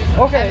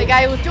 Okay. And the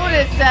guy who was doing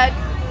it said,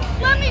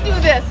 "Let me do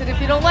this, and if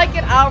you don't like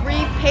it, I'll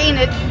repaint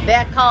it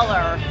that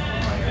color."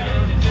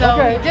 So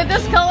we did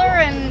this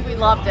color, and we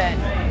loved it.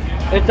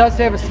 It does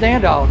have a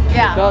standout.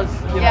 Yeah. It does.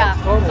 You know,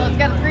 totally. So it's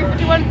got a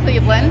 351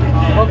 Cleveland.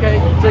 Okay.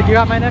 So you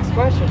got my next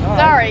question. All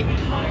Sorry.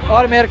 Right.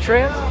 Automatic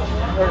trans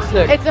or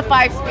stick? It's a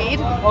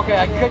 5-speed. Okay.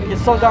 I couldn't.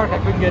 It's so dark I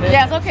couldn't get in.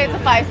 Yeah, it's okay. It's a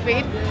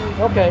 5-speed.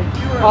 Okay.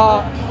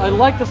 I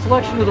like the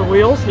selection of the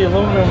wheels. The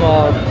aluminum.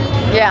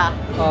 Yeah.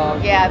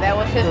 Yeah, that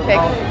was his pick.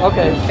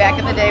 Okay. Back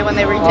in the day when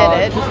they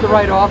redid it. Just the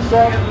right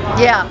offset.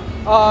 Yeah.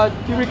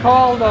 Do you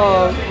recall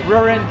the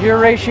rear end gear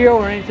ratio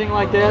or anything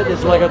like that?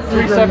 It's like a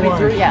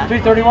 373, yeah.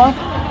 331.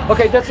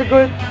 Okay, that's a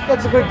good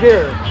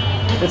gear.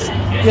 It's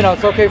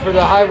it's okay for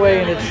the highway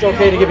and it's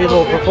okay to give you a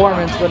little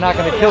performance, but not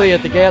going to kill you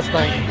at the gas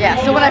tank.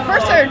 Yeah. So when I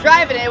first started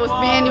driving it, was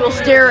manual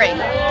steering.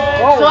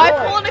 So I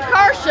pulled into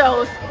car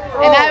shows.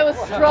 And I was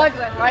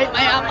struggling, right?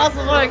 My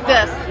muscles were like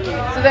this.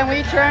 So then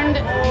we turned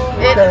it.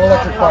 Got an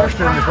electric power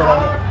steering to put on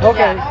it.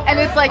 Okay. Yeah. And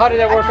it's like. How did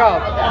that work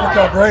out? Worked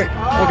out great.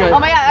 Okay. Oh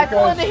my God! I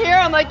pull into here.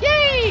 I'm like,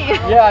 yay!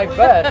 Yeah, I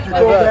bet. If you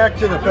go back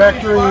to the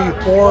factory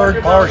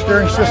Ford power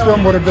steering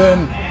system, would have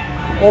been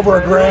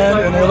over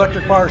 $1,000, and the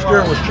electric power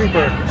steering was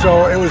cheaper.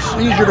 So it was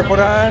easier to put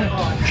on,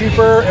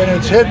 cheaper, and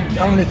it's hidden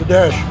underneath the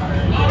dash.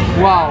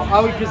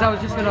 Wow, because I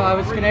was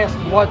gonna ask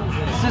what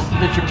system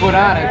that you put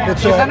on it.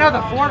 Because I know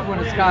the Ford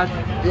one has got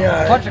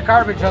a bunch of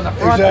garbage on the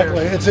front.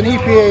 Exactly, it's an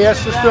EPAS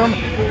system.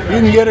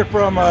 You can get it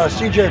from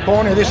CJ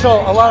Pony. They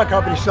sell, a lot of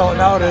companies sell it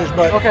nowadays,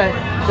 but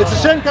it's the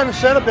same kind of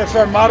setup that's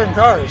on modern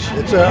cars.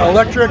 It's an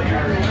electric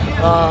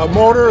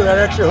motor that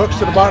actually hooks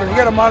to the bottom. You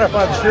got to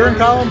modify the steering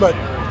column, but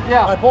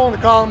by pulling the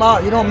column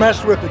out, you don't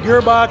mess with the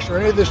gearbox or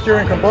any of the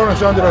steering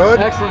components under the hood.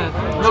 Excellent.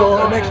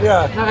 So it makes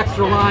no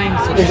extra lines.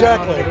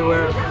 Exactly.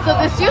 Everywhere. So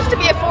this used to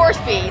be a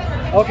 4-speed.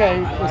 Okay.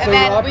 And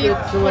then we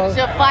switched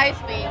to 5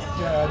 speeds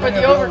for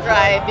the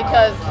overdrive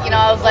because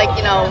I was like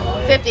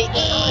 50.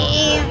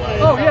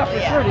 Oh yeah, for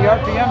sure. The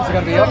RPMs are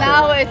gonna be so up there.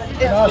 now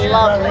it's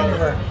lovely.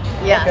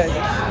 Yes. Okay.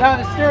 Now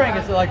the steering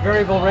is like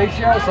variable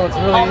ratio, so it's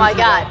really. Oh my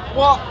God.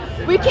 Well,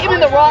 we came in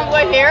the wrong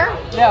way here.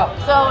 Yeah.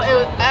 So it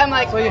was. I'm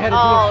like, so you had to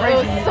do a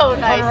crazy. It was so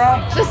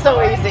nice. Just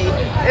so easy.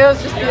 It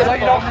was just beautiful. So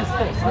you don't miss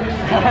this.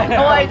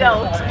 No, I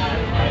don't.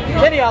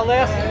 Anyhow,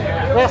 last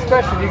Last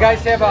question, do you guys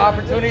have an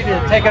opportunity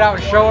to take it out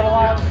and show it a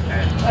lot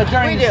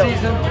during the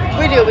season?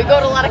 We do. We go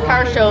to a lot of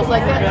car shows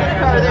like that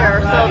car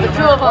there. So the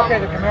two of them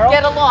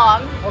get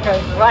along. Okay.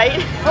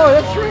 Right? Oh,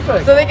 that's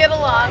terrific. So they get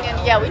along, and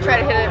yeah, we try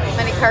to hit as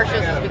many car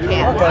shows as we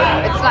can.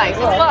 Okay. It's nice.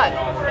 It's fun.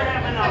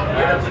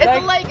 It's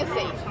a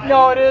legacy.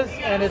 No, it is,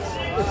 and it's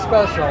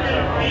special.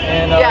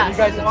 And you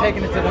guys are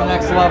taking it to the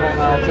next level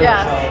now, too.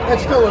 Yes. So.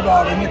 It's still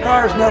evolving. The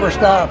cars never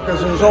stop because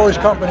there's always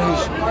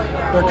companies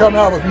that are coming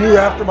out with new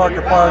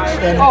aftermarket parts.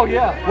 And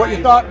what you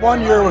thought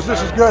one year was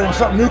this is good, and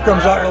something new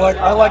comes out, you're like,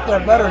 I like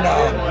that better now.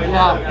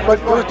 Yeah.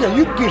 But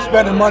you can keep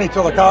spending money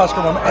till the cows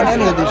come on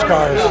any of these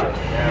cars.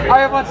 I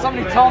have once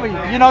somebody told me,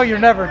 you know, you're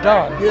never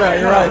done. Yeah,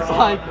 you're right. It's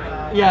like,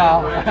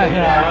 yeah.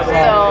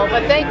 So,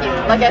 but thank you.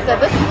 Like I said,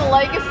 this is a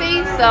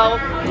legacy, so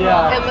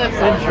it lives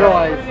on.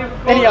 Enjoy.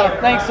 Anyhow,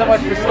 thanks so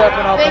much for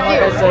stepping up. Thank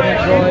and like you. I said,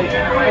 enjoy.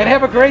 And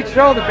have a great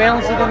show, the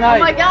balance of the night.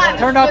 Oh my God,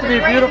 Turned out to be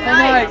a beautiful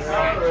night.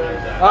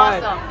 All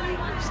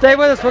right. Stay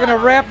with us. We're going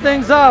to wrap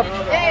things up.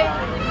 Hey,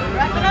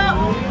 wrap it up.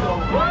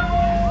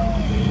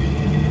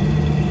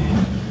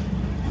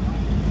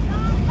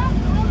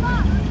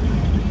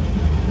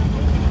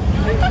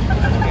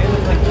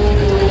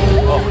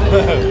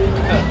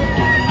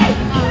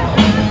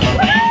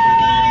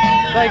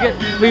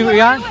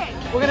 We on?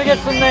 We're gonna get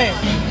some names.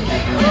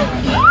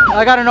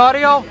 I got an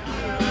audio. Wait,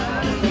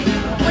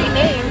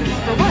 names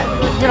for what?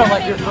 You know,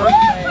 like your first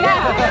name.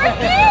 Yeah.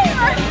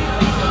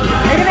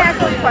 Are you gonna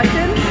ask us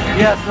questions?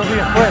 Yes, there'll be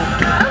a quiz.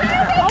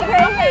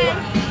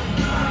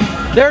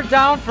 Okay. They're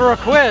down for a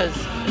quiz,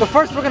 but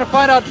first we're gonna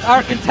find out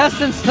our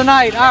contestants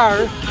tonight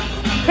are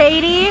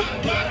Katie,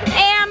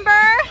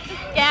 Amber,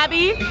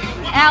 Gabby,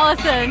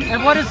 Allison.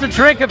 And what is the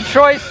drink of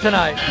choice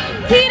tonight?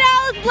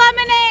 Tito's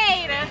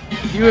lemonade.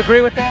 You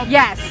agree with that?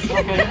 Yes.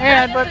 Okay.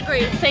 And but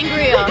Disagree.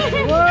 Sangria.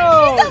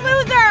 Whoa. She's a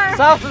loser.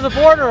 South of the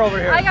border over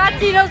here. I got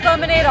Tito's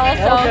lemonade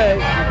also. Okay.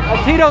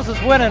 Tito's is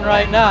winning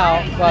right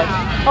now, but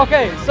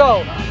okay.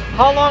 So,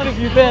 how long have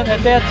you been at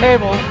that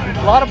table?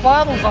 A lot of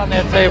bottles on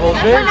that table,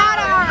 Jim. We're not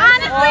ours.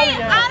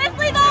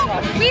 Honestly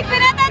though, we've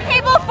been at that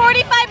table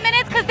 45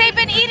 minutes because they've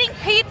been eating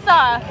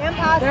pizza. And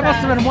pasta. That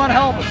must have been one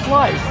hell of a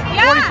slice.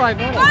 Yeah.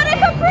 45 minutes. Go to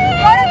Capri.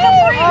 Go to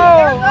Capri.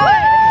 Oh.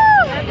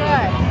 They're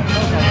good.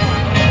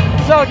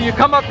 So, do you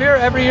come up here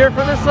every year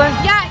for this thing?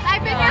 Yes,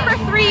 I've been here for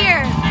 3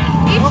 years.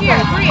 Each year,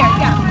 3 years,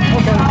 yeah.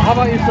 Okay, how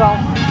about yourself?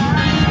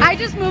 I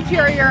just moved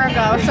here a year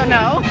ago, so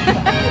no.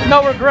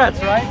 No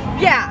regrets, right?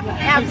 Yeah,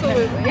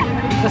 absolutely.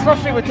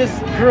 Especially with this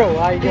crew.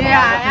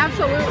 Yeah,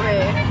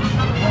 absolutely.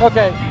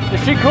 Okay, is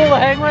she cool to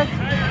hang with?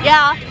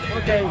 Yeah.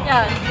 Okay.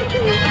 Yes.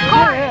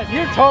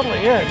 You're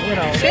totally in, you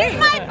know. She's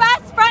my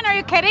best friend. Are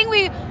you kidding?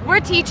 We're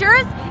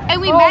teachers and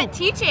we met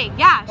teaching.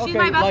 Yeah, she's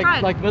my best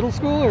friend. Like middle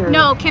school or?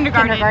 No,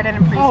 kindergarten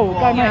and preschool. Oh,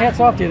 God, my hat's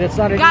off to you. That's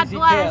not an God easy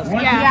bless.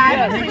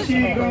 task.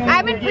 Yeah.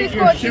 I'm in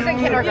preschool and she's in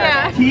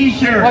kindergarten.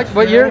 Yeah.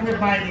 What year?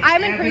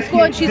 I'm in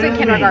preschool and she's in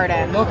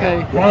kindergarten.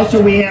 Okay.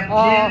 Also, we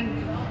have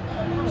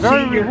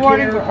very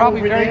rewarding, but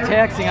probably very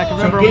taxing. I can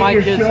remember my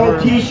kids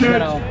were, you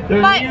know.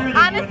 But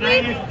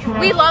honestly,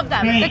 we love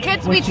them. The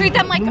kids, we treat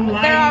them like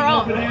they're our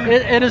own.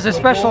 It is a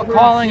special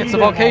calling. It's a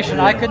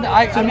vocation. I mean,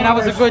 I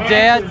was a good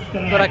dad,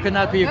 but I could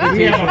not be a good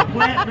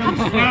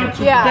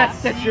teacher. Yeah.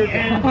 That's your.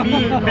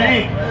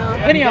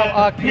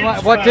 Anyhow,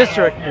 what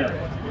district?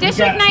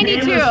 District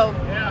 92.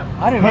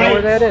 I didn't know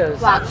where that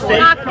is. Lockport.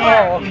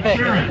 Oh, okay.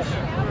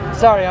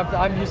 Sorry,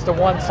 I'm used to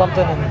one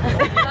something.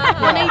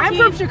 I'm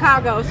from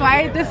Chicago, so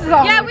this is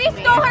all. Yeah, we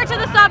stole her to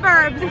the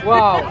suburbs.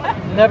 Wow,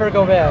 never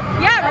go back.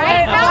 Yeah,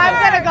 right. No, I'm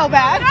gonna go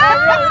back.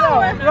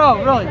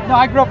 No, really. No,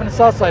 I grew up in the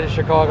south side of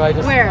Chicago. I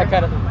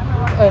kind of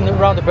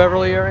around the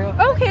Beverly area.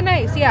 Okay,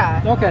 nice.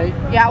 Yeah. Okay.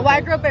 Yeah, well,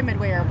 I grew up at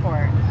Midway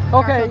Airport.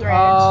 Okay.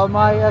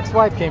 My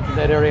ex-wife came from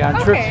that area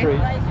on Tripp Street.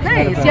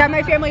 Nice. Yeah,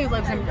 my family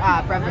lives in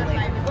Beverly.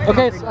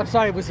 Okay, I'm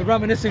sorry. It was a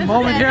reminiscing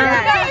moment here.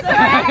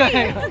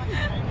 Yeah,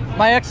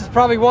 my ex is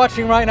probably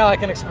watching right now. I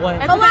can explain.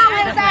 Hello,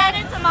 it's add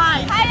into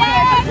mine.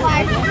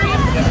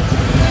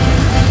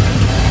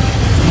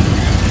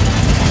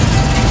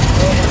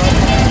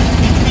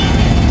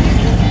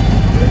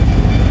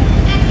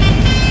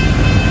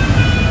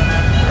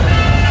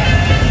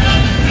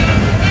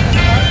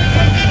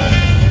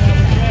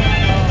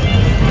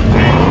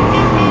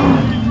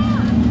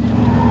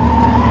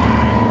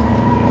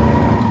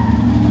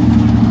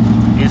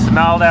 You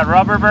smell that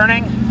rubber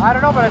burning? I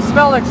don't know, but I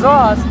smell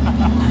exhaust.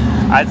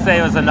 I'd say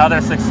it was another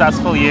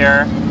successful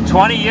year.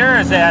 20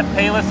 years at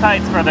Palos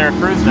Heights for their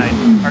cruise night,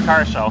 or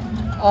car show.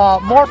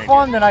 More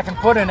fun than I can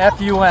put in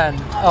FUN.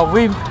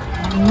 We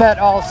met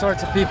all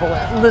sorts of people,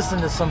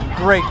 listened to some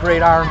great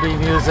R&B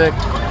music.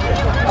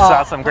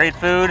 Saw some great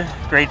food,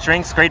 great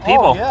drinks, great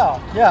people. Oh,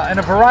 yeah, and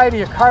a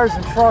variety of cars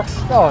and trucks.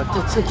 Oh,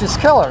 it's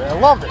just killer. I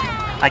loved it.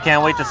 I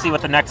can't wait to see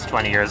what the next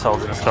 20 years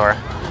holds in store.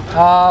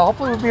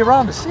 Hopefully we'll be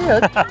around to see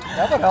it.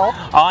 That would help.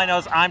 All I know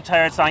is I'm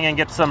tired, so I'm going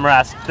to get some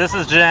rest. This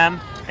is Jim,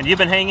 and you've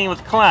been hanging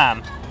with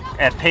Clem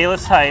at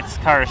Palos Heights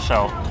Car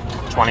Show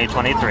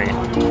 2023.